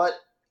what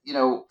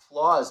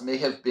flaws may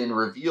have been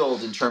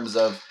revealed in terms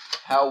of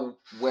how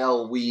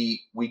well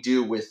we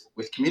do with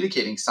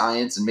communicating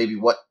science, and maybe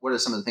what are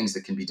some of the things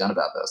that can be done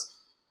about those?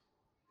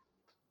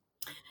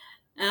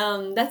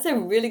 That's a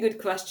really good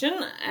question.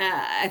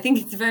 I think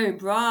it's very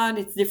broad.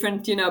 It's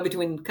different,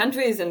 between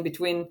countries and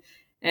between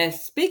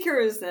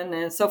speakers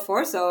and so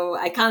forth. So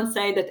I can't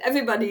say that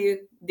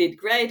everybody did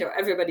great or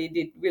everybody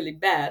did really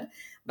bad.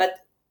 But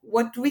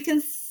what we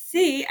can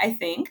see, I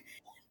think,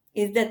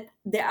 is that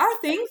there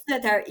are things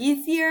that are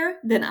easier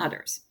than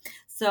others.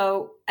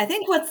 So I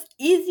think what's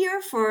easier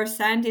for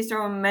scientists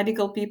or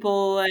medical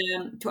people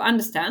to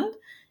understand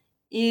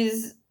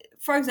is,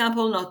 for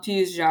example, not to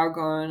use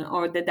jargon,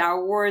 or that there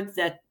are words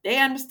that they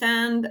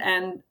understand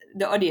and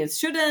the audience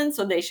shouldn't,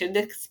 so they should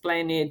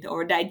explain it,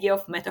 or the idea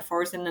of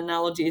metaphors and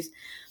analogies.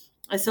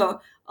 So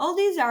all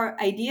these are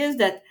ideas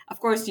that, of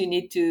course, you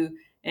need to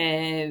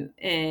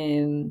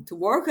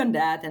work on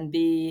that and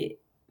be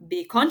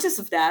conscious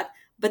of that.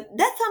 But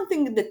that's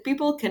something that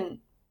people can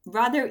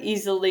rather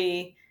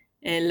easily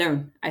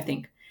learn, I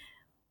think.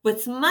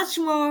 What's much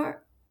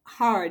more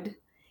hard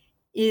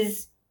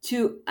is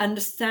to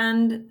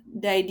understand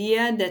the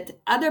idea that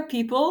other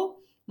people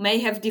may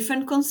have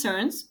different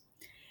concerns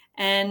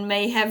and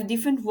may have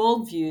different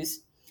worldviews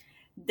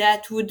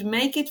that would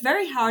make it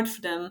very hard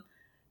for them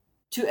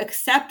to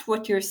accept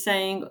what you're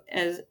saying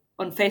as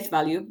on face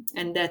value,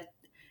 and that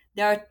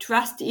there are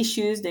trust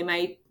issues. They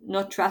might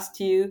not trust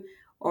you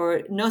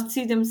or not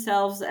see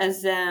themselves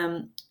as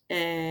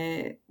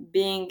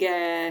being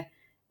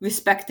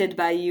respected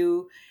by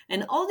you.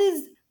 And all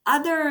these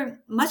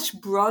other much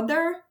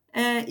broader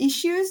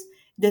issues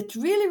that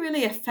really,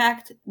 really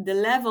affect the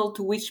level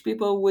to which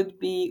people would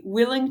be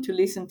willing to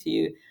listen to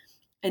you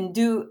and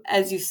do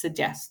as you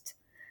suggest.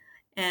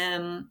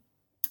 And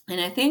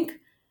I think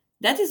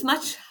that is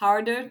much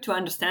harder to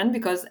understand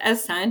because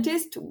as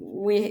scientists,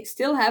 we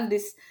still have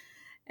this,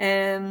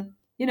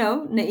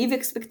 naive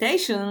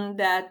expectation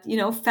that,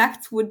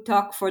 facts would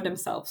talk for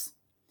themselves.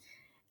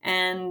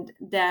 And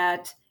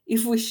that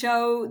if we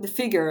show the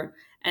figure,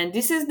 and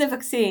this is the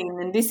vaccine,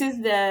 and this is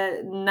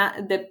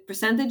the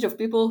percentage of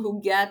people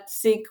who get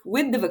sick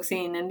with the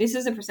vaccine, and this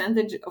is the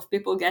percentage of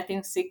people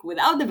getting sick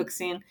without the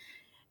vaccine,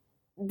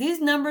 these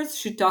numbers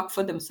should talk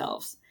for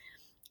themselves.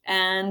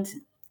 And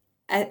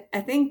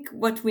I think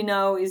what we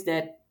know is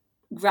that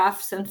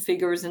graphs and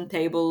figures and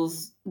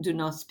tables do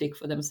not speak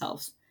for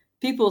themselves.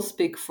 People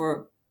speak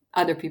for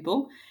other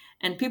people,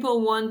 and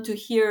people want to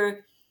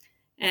hear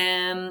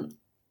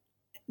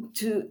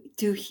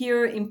to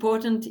hear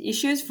important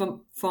issues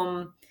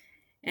from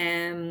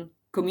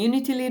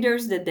community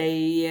leaders that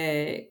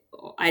they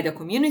either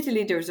community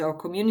leaders or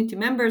community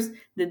members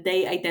that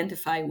they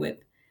identify with.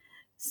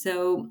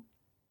 So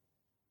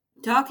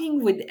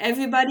talking with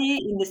everybody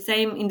in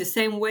the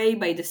same way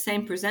by the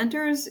same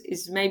presenters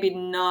is maybe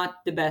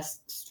not the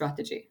best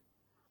strategy.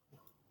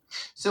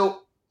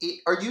 So,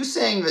 are you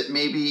saying that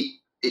maybe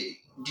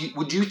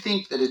would you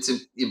think that it's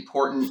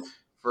important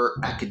for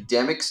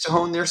academics to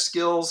hone their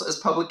skills as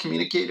public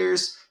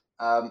communicators,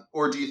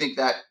 or do you think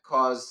that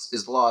cause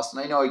is lost?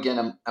 And I know,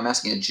 again, I'm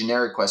asking a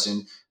generic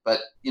question, but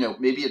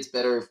maybe it's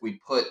better if we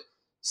put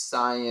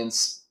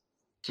science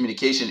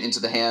communication into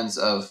the hands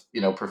of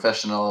more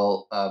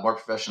professional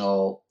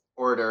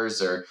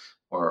orators or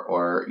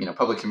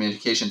public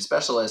communication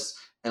specialists,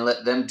 and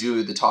let them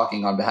do the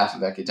talking on behalf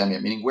of academia.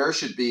 Meaning, where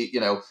should be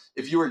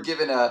if you were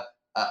given a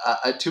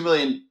 $2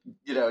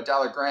 million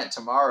dollar grant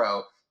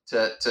tomorrow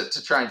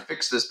to try and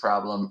fix this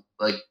problem,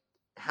 like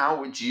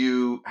how do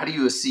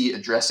you see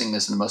addressing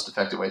this in the most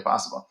effective way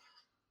possible?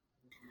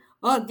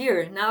 Oh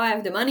dear, now I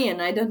have the money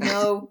and I don't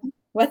know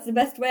what's the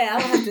best way. I'll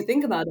have to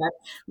think about that.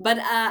 But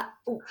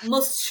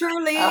most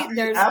surely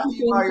there's after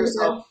you buy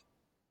yourself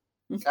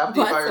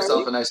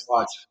a nice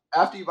watch.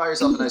 After you buy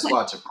yourself a nice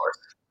watch, of course.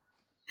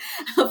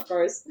 Of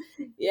course.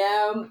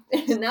 Yeah.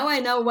 Now I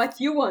know what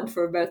you want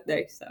for a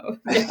birthday. So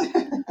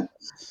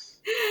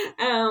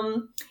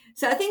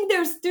so I think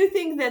there's two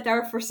things that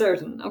are for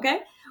certain.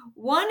 Okay.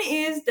 One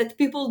is that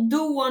people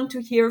do want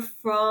to hear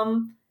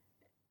from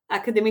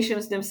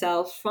academicians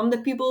themselves, from the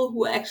people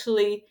who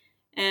actually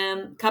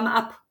come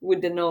up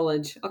with the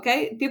knowledge.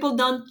 Okay. People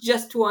don't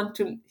just want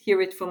to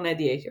hear it from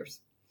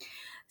mediators.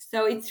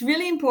 So it's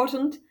really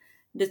important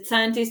that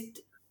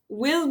scientists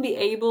will be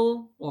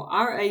able or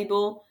are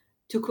able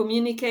to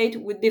communicate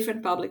with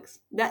different publics.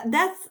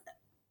 That's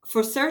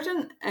for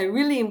certain a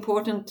really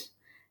important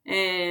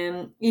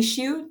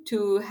issue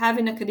to have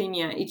in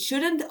academia. It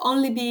shouldn't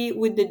only be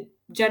with the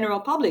general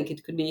public.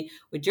 It could be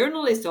with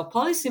journalists or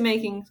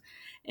policymaking,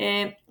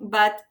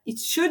 but it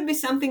should be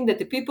something that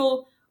the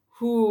people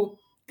who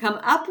come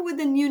up with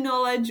the new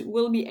knowledge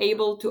will be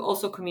able to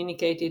also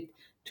communicate it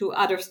to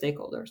other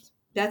stakeholders.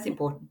 That's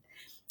important.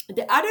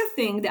 The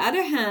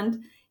other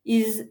hand,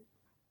 is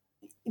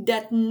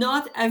that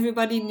not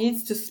everybody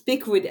needs to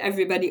speak with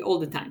everybody all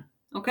the time.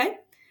 Okay?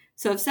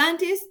 So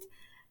scientists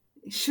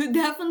should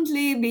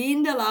definitely be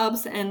in the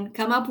labs and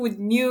come up with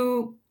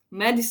new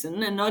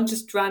medicine and not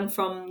just run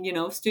from,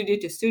 studio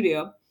to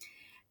studio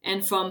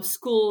and from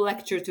school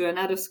lecture to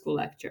another school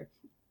lecture.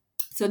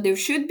 So there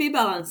should be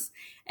balance.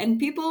 And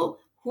people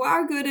who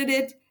are good at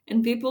it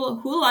and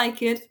people who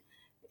like it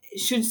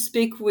should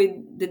speak with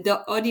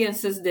the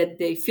audiences that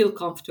they feel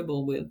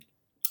comfortable with.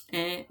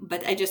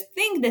 But I just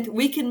think that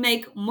we can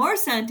make more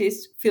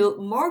scientists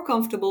feel more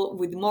comfortable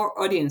with more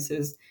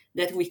audiences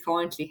that we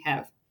currently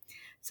have.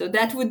 So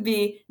that would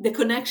be the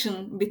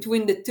connection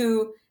between the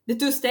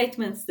two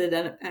statements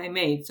that I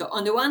made. So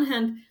on the one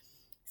hand,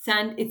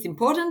 it's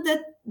important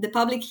that the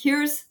public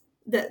hears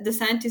the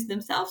scientists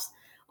themselves.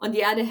 On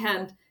the other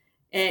hand,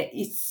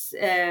 it's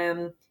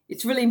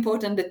really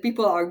important that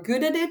people are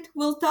good at it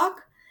will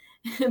talk,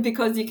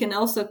 because you can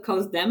also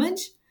cause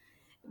damage.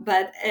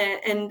 But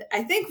and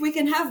I think we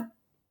can have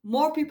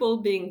more people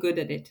being good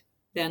at it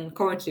than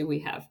currently we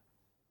have.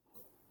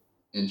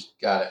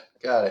 Got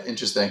it.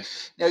 Interesting.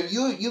 Now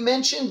you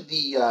mentioned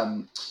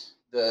the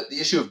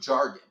issue of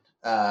jargon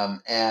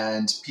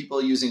and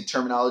people using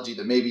terminology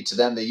that maybe to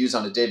them they use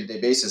on a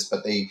day-to-day basis,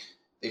 but they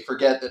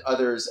forget that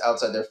others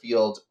outside their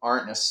field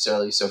aren't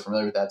necessarily so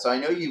familiar with that. So I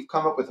know you've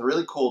come up with a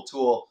really cool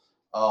tool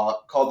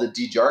called the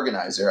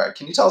Dejargonizer.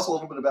 Can you tell us a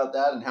little bit about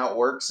that and how it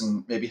works,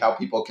 and maybe how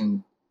people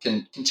can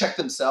check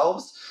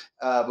themselves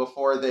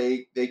before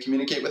they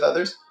communicate with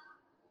others?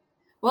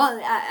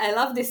 Well, I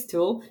love this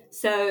tool.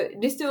 So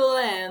this tool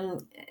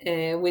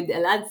with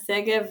Elad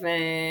Segev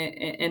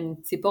and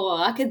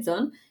Tzipora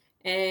Rakedzon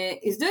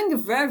is doing a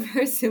very,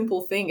 very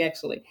simple thing,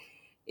 actually.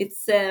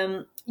 It's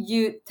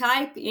you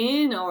type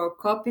in or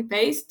copy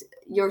paste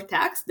your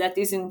text that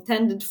is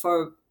intended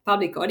for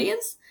public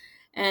audience,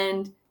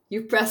 and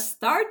you press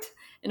start,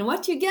 and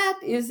what you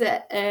get is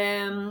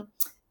in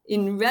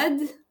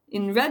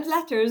red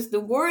letters the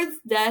words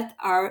that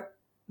are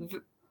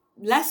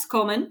less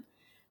common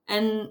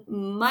and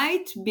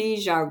might be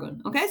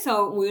jargon. Okay,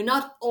 so we're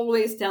not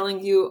always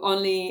telling you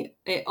only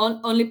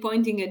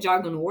pointing at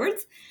jargon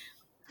words,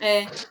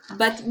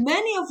 but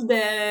many of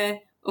the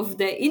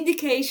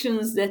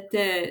indications that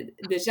the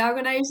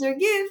jargonizer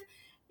give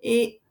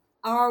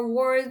are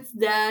words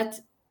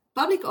that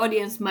public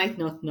audience might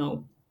not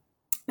know.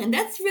 And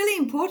that's really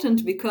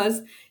important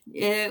because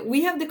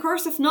we have the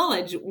curse of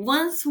knowledge.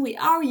 Once we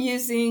are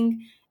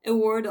using a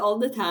word all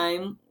the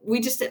time, we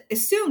just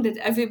assume that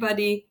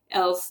everybody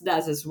else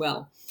does as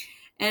well.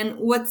 And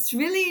what's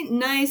really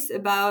nice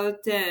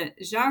about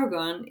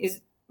jargon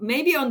is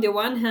maybe on the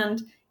one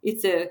hand,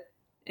 it's a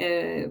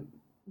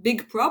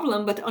big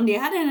problem, but on the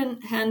other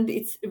hand,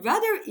 it's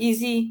rather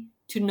easy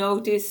to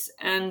notice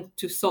and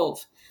to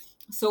solve.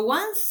 So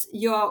once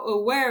you're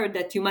aware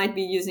that you might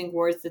be using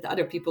words that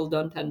other people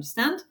don't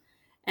understand,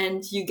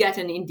 and you get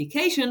an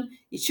indication,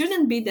 it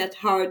shouldn't be that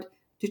hard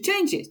to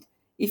change it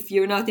if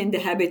you're not in the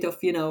habit of,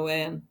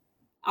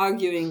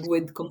 arguing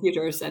with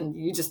computers and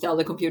you just tell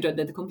the computer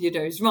that the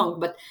computer is wrong.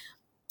 But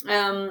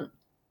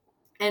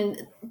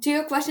and to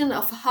your question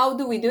of how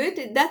do we do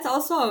it, that's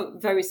also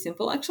very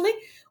simple. Actually,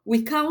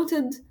 we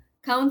counted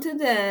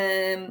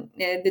the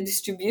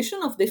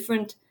distribution of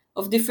different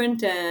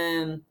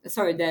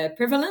the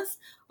prevalence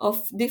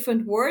of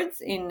different words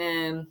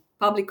in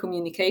public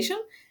communication,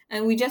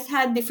 and we just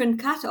had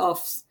different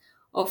cutoffs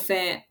of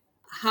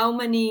how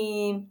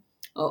many,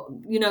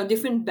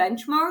 different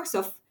benchmarks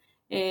of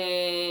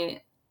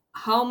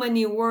how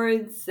many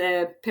words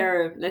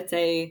per, let's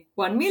say,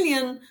 1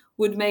 million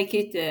would make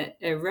it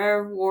a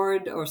rare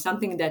word or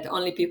something that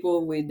only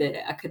people with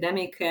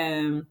academic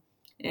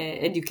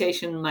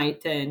education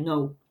might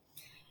know.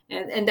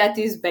 And that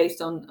is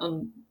based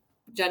on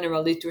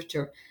general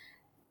literature.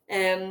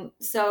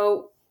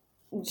 So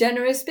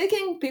generally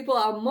speaking, people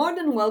are more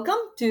than welcome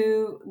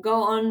to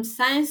go on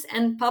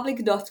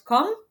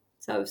scienceandpublic.com.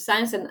 So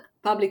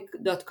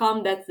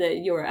scienceandpublic.com, that's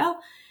the URL.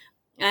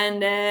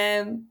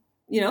 And,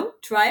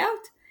 try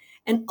out.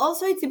 And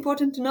also it's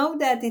important to know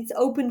that it's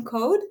open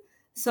code.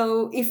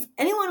 So if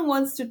anyone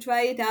wants to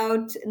try it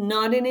out,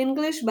 not in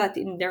English, but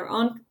in their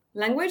own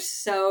language,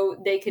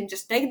 so they can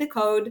just take the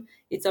code,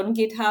 it's on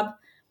GitHub,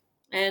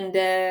 and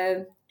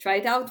try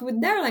it out with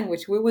their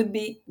language. We would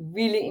be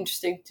really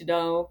interested to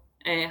know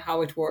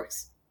how it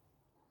works.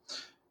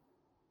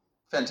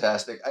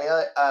 Fantastic.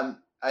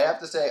 I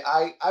have to say,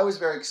 I was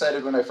very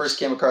excited when I first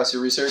came across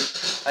your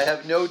research. I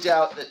have no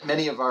doubt that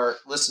many of our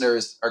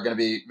listeners are going to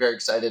be very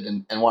excited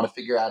and want to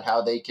figure out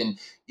how they can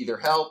either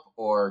help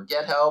or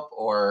get help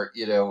or,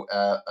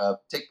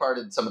 take part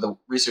in some of the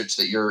research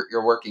that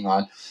you're working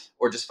on,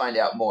 or just find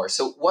out more.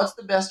 So what's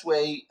the best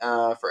way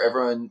for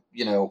everyone,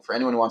 for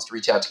anyone who wants to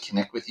reach out to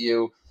connect with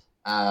you,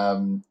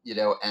 and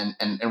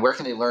where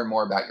can they learn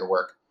more about your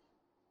work?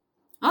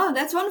 Oh,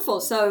 that's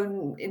wonderful.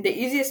 So the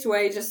easiest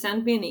way, just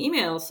send me an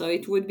email. So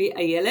it would be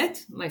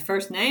Ayelet, my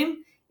first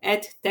name,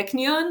 at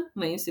Technion,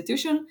 my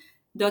institution,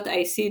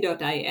 .ac.il,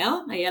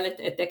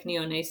 Ayelet at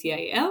Technion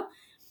ACIL.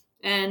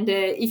 And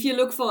if you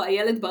look for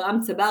Ayelet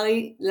Baram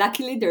Tsabari,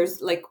 luckily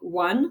there's like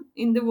one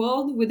in the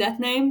world with that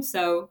name.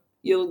 So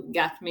you'll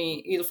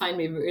find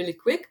me really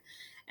quick.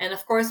 And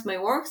of course, my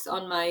works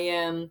on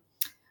my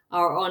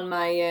are on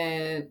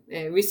my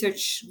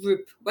research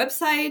group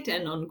website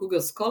and on Google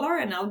Scholar,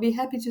 and I'll be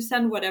happy to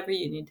send whatever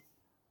you need.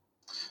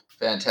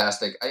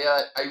 Fantastic.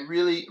 I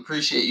really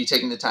appreciate you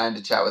taking the time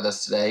to chat with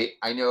us today.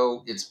 I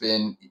know it's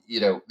been,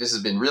 this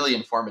has been really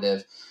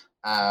informative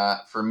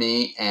for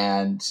me,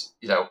 and,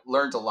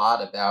 learned a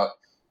lot about,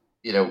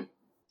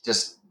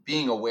 just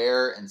being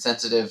aware and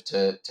sensitive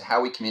to how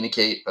we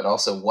communicate, but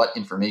also what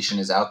information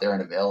is out there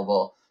and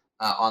available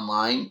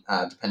online,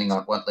 depending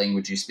on what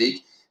language you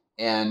speak.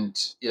 And,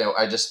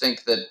 I just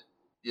think that,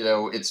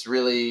 it's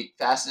really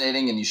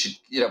fascinating, and you should,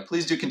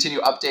 please do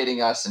continue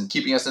updating us and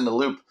keeping us in the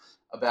loop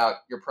about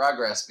your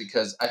progress,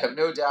 because I have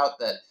no doubt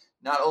that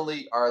not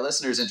only are our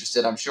listeners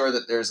interested, I'm sure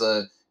that there's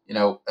an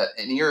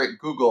ear at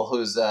Google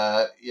who's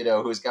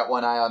got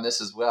one eye on this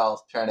as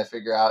well, trying to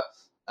figure out,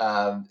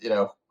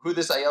 who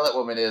this Ayelet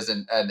woman is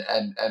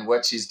and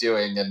what she's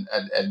doing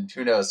and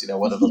who knows,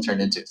 what it'll turn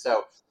into.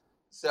 So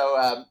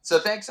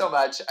thanks so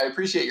much. I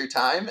appreciate your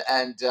time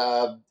and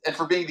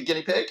for being the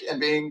guinea pig and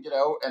being,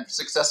 and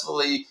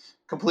successfully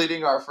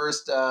completing our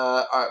first,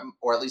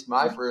 or at least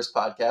my first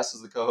podcast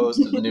as the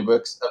co-host of the New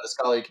Books of the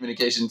Scholarly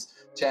Communications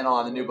channel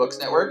on the New Books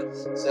Network.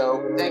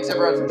 So thanks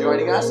everyone for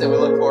joining us, and we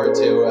look forward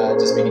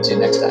to speaking to you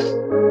next time.